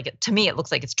eye is to me, it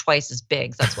looks like it's twice as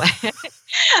big. So that's why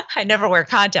I never wear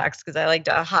contacts, because I like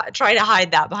to try to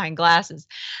hide that behind glasses.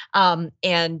 And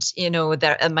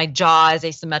my jaw is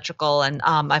asymmetrical, and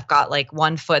I've got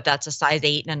one foot that's a size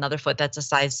 8 and another foot that's a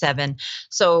size 7.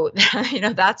 So,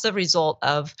 that's a result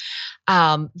of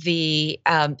the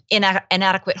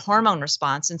inadequate hormone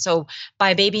response. And so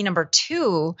by baby number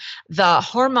 2, the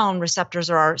hormone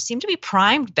receptors seem to be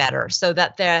primed better, so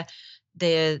that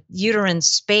the uterine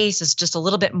space is just a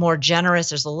little bit more generous.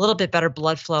 There's a little bit better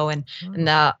blood flow, and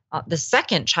the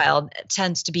second child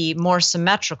tends to be more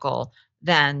symmetrical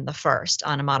than the first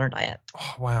on a modern diet.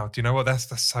 Oh, wow. Do you know what?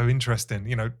 That's so interesting.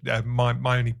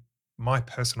 My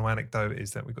personal anecdote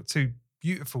is that we've got 2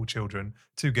 beautiful children,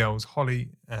 2 girls, Holly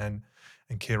and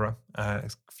Kira. Her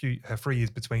 3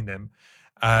 years between them.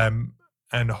 And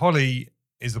Holly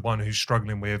is the one who's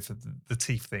struggling with the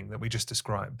teeth thing that we just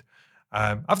described.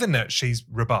 Other than that, she's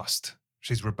robust.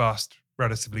 She's robust,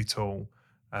 relatively tall,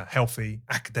 healthy,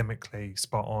 academically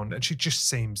spot on, and she just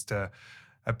seems to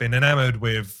have been enamored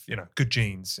with, good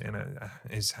genes,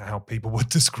 is how people would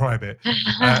describe it.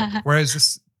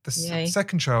 Whereas Yay.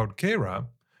 second child, Kira,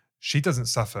 she doesn't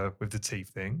suffer with the teeth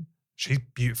thing. She's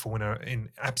beautiful in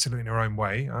absolutely in her own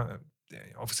way.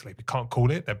 Obviously, we can't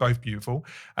call it. They're both beautiful,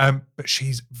 but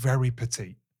she's very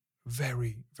petite,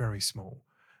 very, very small.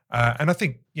 And I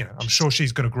think, I'm sure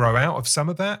she's going to grow out of some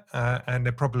of that. And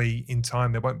there probably in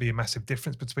time, there won't be a massive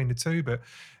difference between the two. But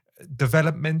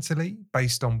developmentally,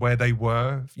 based on where they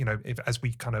were, as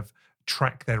we kind of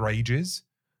track their ages,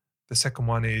 the second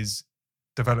one is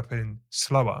developing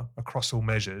slower across all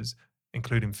measures,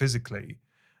 including physically.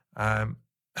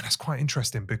 And that's quite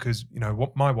interesting because,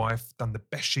 what my wife done the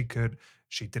best she could.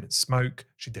 She didn't smoke.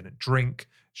 She didn't drink.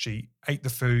 She ate the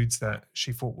foods that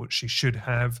she thought what she should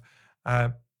have.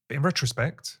 But in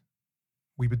retrospect,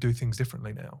 we would do things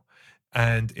differently now.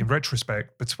 And in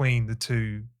retrospect, between the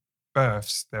two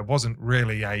births, there wasn't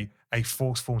really a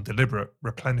forceful and deliberate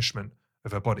replenishment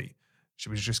of her body. She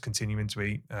was just continuing to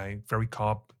eat a very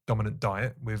carb-dominant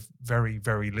diet with very,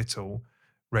 very little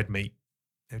red meat.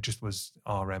 It just was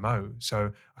our MO.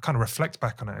 So I kind of reflect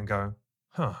back on it and go,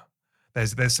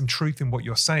 there's some truth in what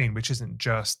you're saying, which isn't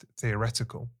just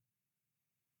theoretical.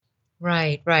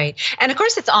 Right, right. And of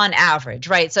course it's on average,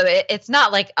 right? So it's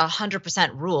not like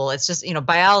 100% rule. It's just,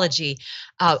 biology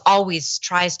always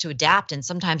tries to adapt, and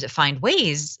sometimes it finds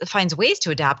ways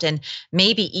to adapt. And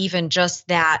maybe even just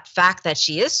that fact that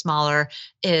she is smaller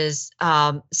is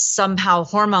somehow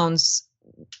hormones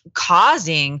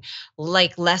causing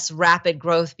like less rapid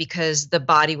growth because the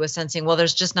body was sensing, well,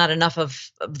 there's just not enough of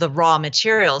the raw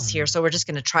materials here. So we're just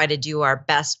going to try to do our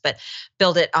best, but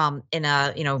build it in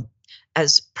a,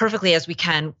 as perfectly as we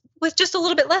can with just a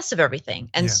little bit less of everything.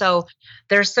 And so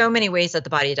there's so many ways that the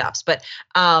body adapts, but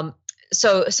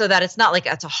so that it's not like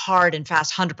it's a hard and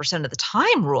fast 100% of the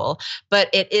time rule, but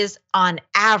it is on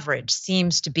average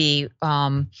seems to be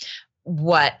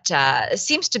what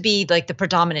seems to be like the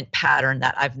predominant pattern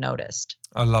that I've noticed.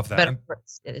 I love that. But of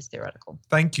course, it is theoretical.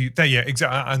 Thank you. Yeah,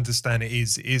 exactly. I understand it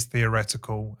is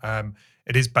theoretical.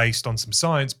 It is based on some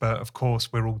science, but of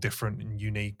course we're all different and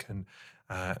unique, and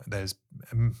there's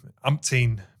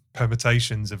umpteen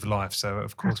permutations of life. So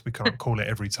of course we can't call it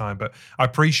every time. But I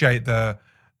appreciate the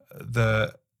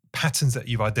patterns that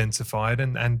you've identified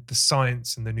and the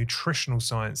science and the nutritional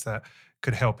science that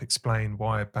could help explain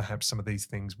why perhaps some of these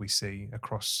things we see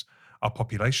across our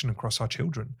population, across our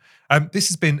children. This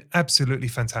has been absolutely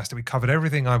fantastic. We covered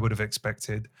everything I would have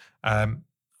expected. I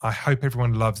hope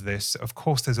everyone loves this. Of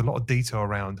course, there's a lot of detail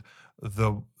around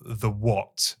the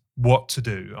what to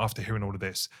do after hearing all of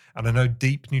this. And I know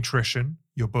Deep Nutrition,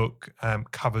 your book,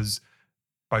 covers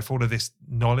both all of this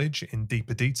knowledge in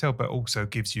deeper detail, but also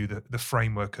gives you the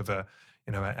framework of a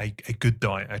good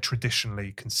diet, a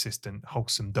traditionally consistent,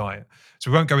 wholesome diet.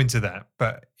 So we won't go into that,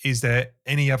 but is there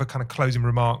any other kind of closing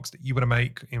remarks that you want to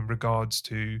make in regards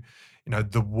to,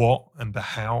 the what and the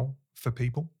how for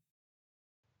people?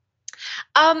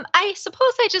 I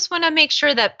suppose I just want to make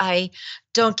sure that I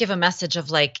don't give a message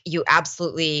of like, you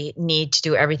absolutely need to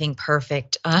do everything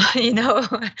perfect.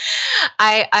 I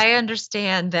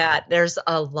understand that there's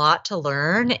a lot to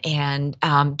learn, and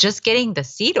just getting the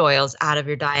seed oils out of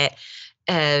your diet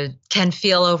can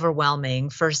feel overwhelming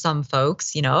for some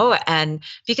folks, and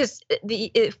because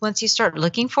once you start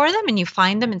looking for them and you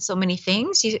find them in so many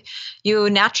things, you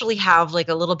naturally have like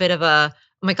a little bit of a,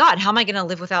 oh my God, how am I going to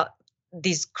live without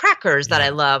these crackers that I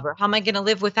love, or how am I going to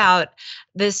live without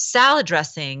this salad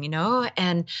dressing,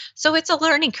 And so it's a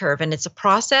learning curve and it's a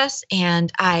process. And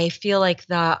I feel like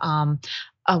a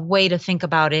way to think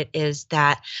about it is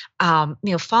that,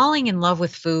 falling in love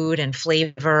with food and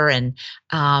flavor and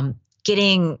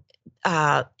getting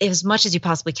as much as you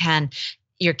possibly can,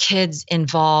 your kids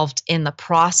involved in the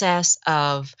process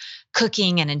of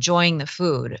cooking and enjoying the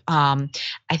food, I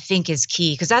think is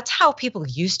key, because that's how people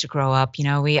used to grow up.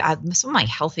 Some of my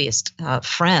healthiest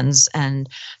friends and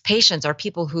patients are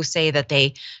people who say that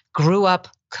they grew up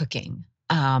cooking.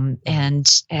 And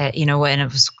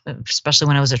it was, especially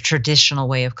when it was a traditional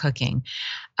way of cooking.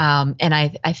 And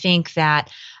I think that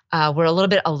we're a little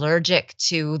bit allergic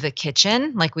to the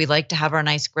kitchen. Like, we like to have our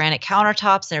nice granite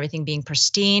countertops and everything being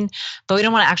pristine, but we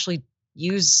don't want to actually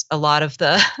use a lot of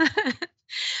the,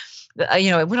 we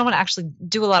don't want to actually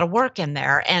do a lot of work in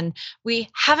there. And we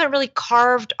haven't really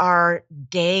carved our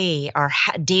day, our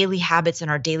daily habits and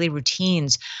our daily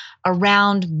routines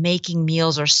around making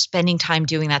meals or spending time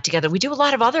doing that together. We do a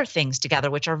lot of other things together,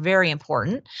 which are very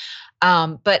important.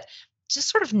 But just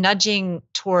sort of nudging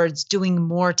towards doing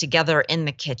more together in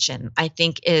the kitchen, I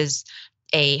think is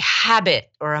a habit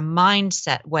or a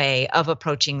mindset way of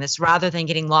approaching this rather than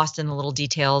getting lost in the little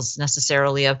details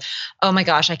necessarily of, oh my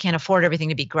gosh, I can't afford everything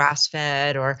to be grass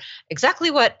fed, or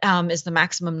exactly what is the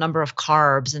maximum number of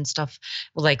carbs and stuff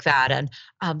like that. And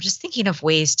just thinking of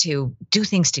ways to do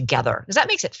things together, because that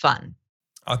makes it fun.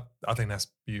 I think that's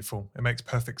beautiful. It makes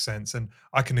perfect sense. And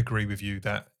I can agree with you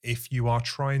that if you are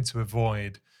trying to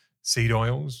avoid seed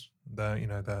oils, the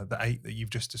 8 that you've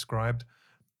just described,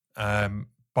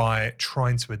 by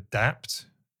trying to adapt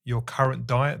your current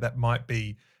diet that might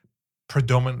be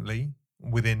predominantly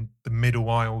within the middle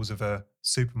aisles of a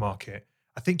supermarket,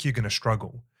 I think you're going to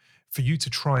struggle. For you to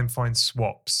try and find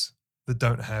swaps that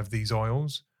don't have these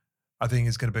oils, I think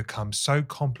is going to become so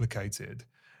complicated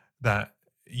that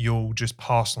you'll just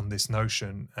pass on this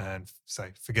notion and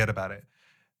say, forget about it.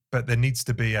 But there needs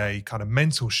to be a kind of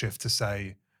mental shift to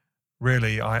say,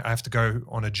 really, I have to go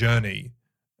on a journey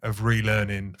of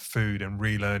relearning food and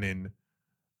relearning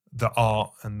the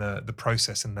art and the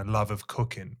process and the love of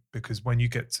cooking. Because when you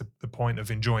get to the point of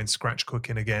enjoying scratch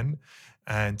cooking again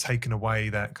and taking away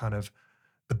that kind of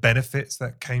the benefits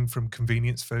that came from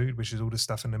convenience food, which is all the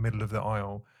stuff in the middle of the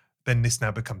aisle, then this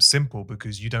now becomes simple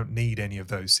because you don't need any of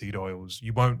those seed oils.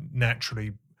 You won't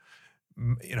naturally,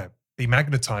 be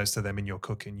magnetized to them in your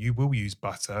cooking. You will use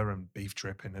butter and beef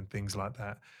dripping and things like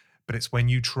that. But it's when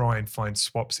you try and find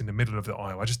swaps in the middle of the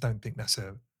aisle, I just don't think that's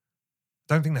a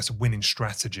winning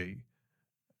strategy.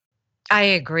 I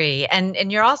agree.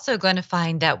 And you're also going to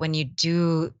find that when you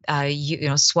do,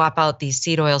 swap out these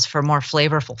seed oils for more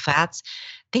flavorful fats,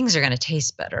 things are going to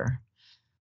taste better.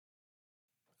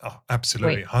 Oh,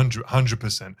 absolutely.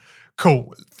 100%.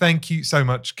 Cool. Thank you so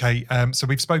much, Kate. So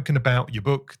we've spoken about your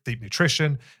book, Deep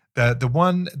Nutrition, the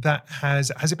one that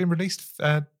has it been released?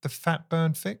 The Fat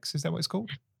Burn Fix, is that what it's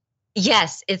called?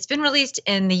 Yes, it's been released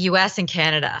in the US and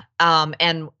Canada,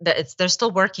 and they're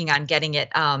still working on getting it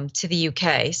to the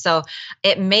UK. So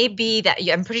it may be that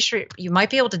I'm pretty sure you might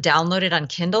be able to download it on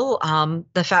Kindle,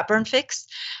 the Fat Burn Fix,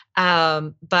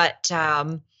 but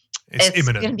it's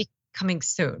going to be coming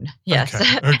soon. Yes.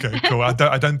 Okay, cool. I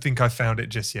don't think I found it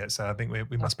just yet, so I think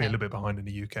we must be a little bit behind in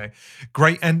the UK.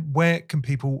 Great. And where can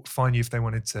people find you if they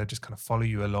wanted to just kind of follow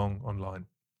you along online?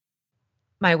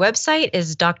 My website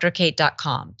is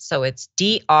drkate.com. So it's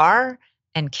DR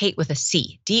and Kate with a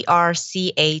C, drcate.com.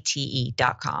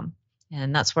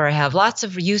 And that's where I have lots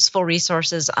of useful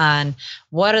resources on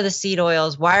what are the seed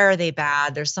oils, why are they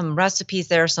bad. There's some recipes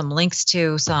there, some links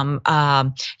to some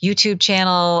YouTube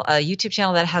channel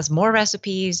that has more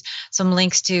recipes, some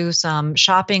links to some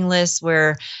shopping lists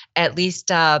where at least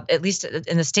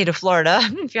in the state of Florida,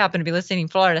 if you happen to be listening in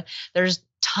Florida, there's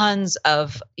tons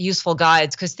of useful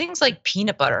guides, because things like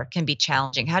peanut butter can be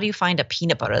challenging. How do you find a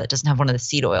peanut butter that doesn't have one of the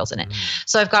seed oils in it?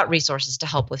 So I've got resources to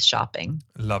help with shopping.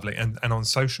 Lovely. And on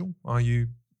social, are you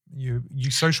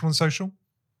social on social?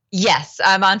 Yes,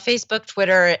 I'm on Facebook,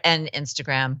 Twitter, and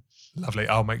Instagram. Lovely.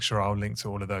 I'll make sure I'll link to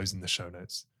all of those in the show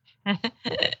notes.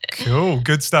 Cool.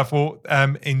 Good stuff. Well,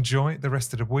 enjoy the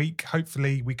rest of the week.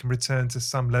 Hopefully we can return to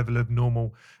some level of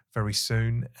normal very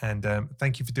soon. And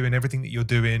thank you for doing everything that you're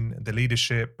doing, the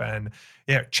leadership, and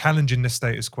challenging the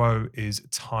status quo is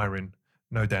tiring,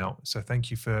 no doubt. So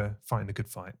thank you for fighting a good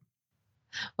fight.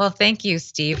 Well, thank you,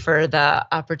 Steve, for the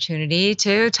opportunity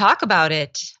to talk about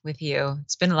it with you.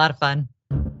 It's been a lot of fun.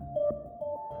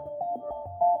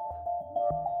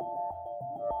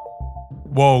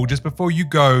 Whoa, just before you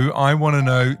go, I want to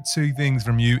know 2 things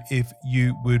from you, if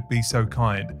you would be so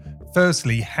kind.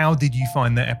 Firstly, how did you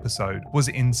find that episode? Was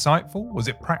it insightful? Was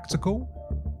it practical?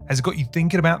 Has it got you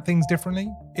thinking about things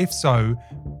differently? If so,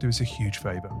 do us a huge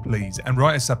favor, please, and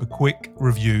write us up a quick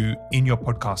review in your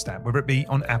podcast app, whether it be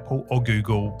on Apple or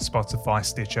Google, Spotify,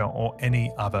 Stitcher, or any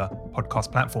other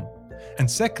podcast platform. And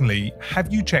secondly,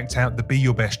 have you checked out the Be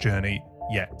Your Best journey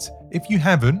yet? If you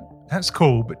haven't, that's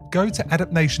cool, but go to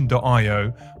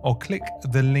adaptnation.io or click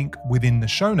the link within the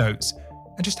show notes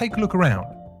and just take a look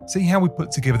around. See how we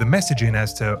put together the messaging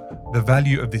as to the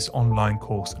value of this online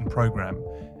course and program.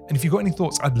 And if you've got any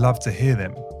thoughts, I'd love to hear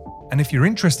them. And if you're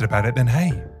interested about it, then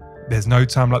hey, there's no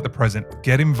time like the present.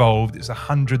 Get involved. It's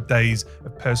 100 days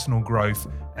of personal growth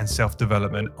and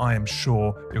self-development. I am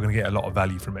sure you're going to get a lot of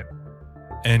value from it.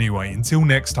 Anyway, until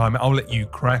next time, I'll let you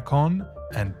crack on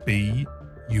and be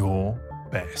your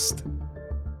best.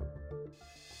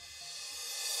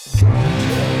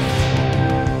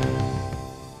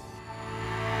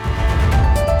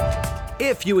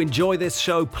 If you enjoy this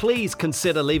show, please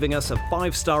consider leaving us a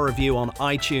 5-star review on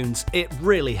iTunes. It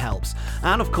really helps.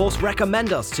 And of course,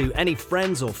 recommend us to any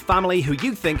friends or family who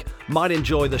you think might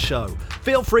enjoy the show.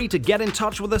 Feel free to get in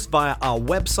touch with us via our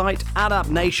website,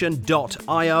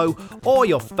 adaptnation.io, or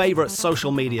your favorite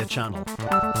social media channel.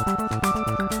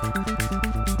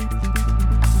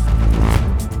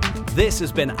 This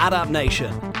has been Adapt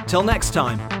Nation. Till next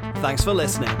time, thanks for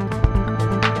listening.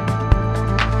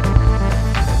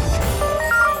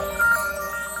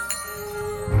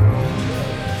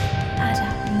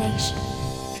 Adapt Nation.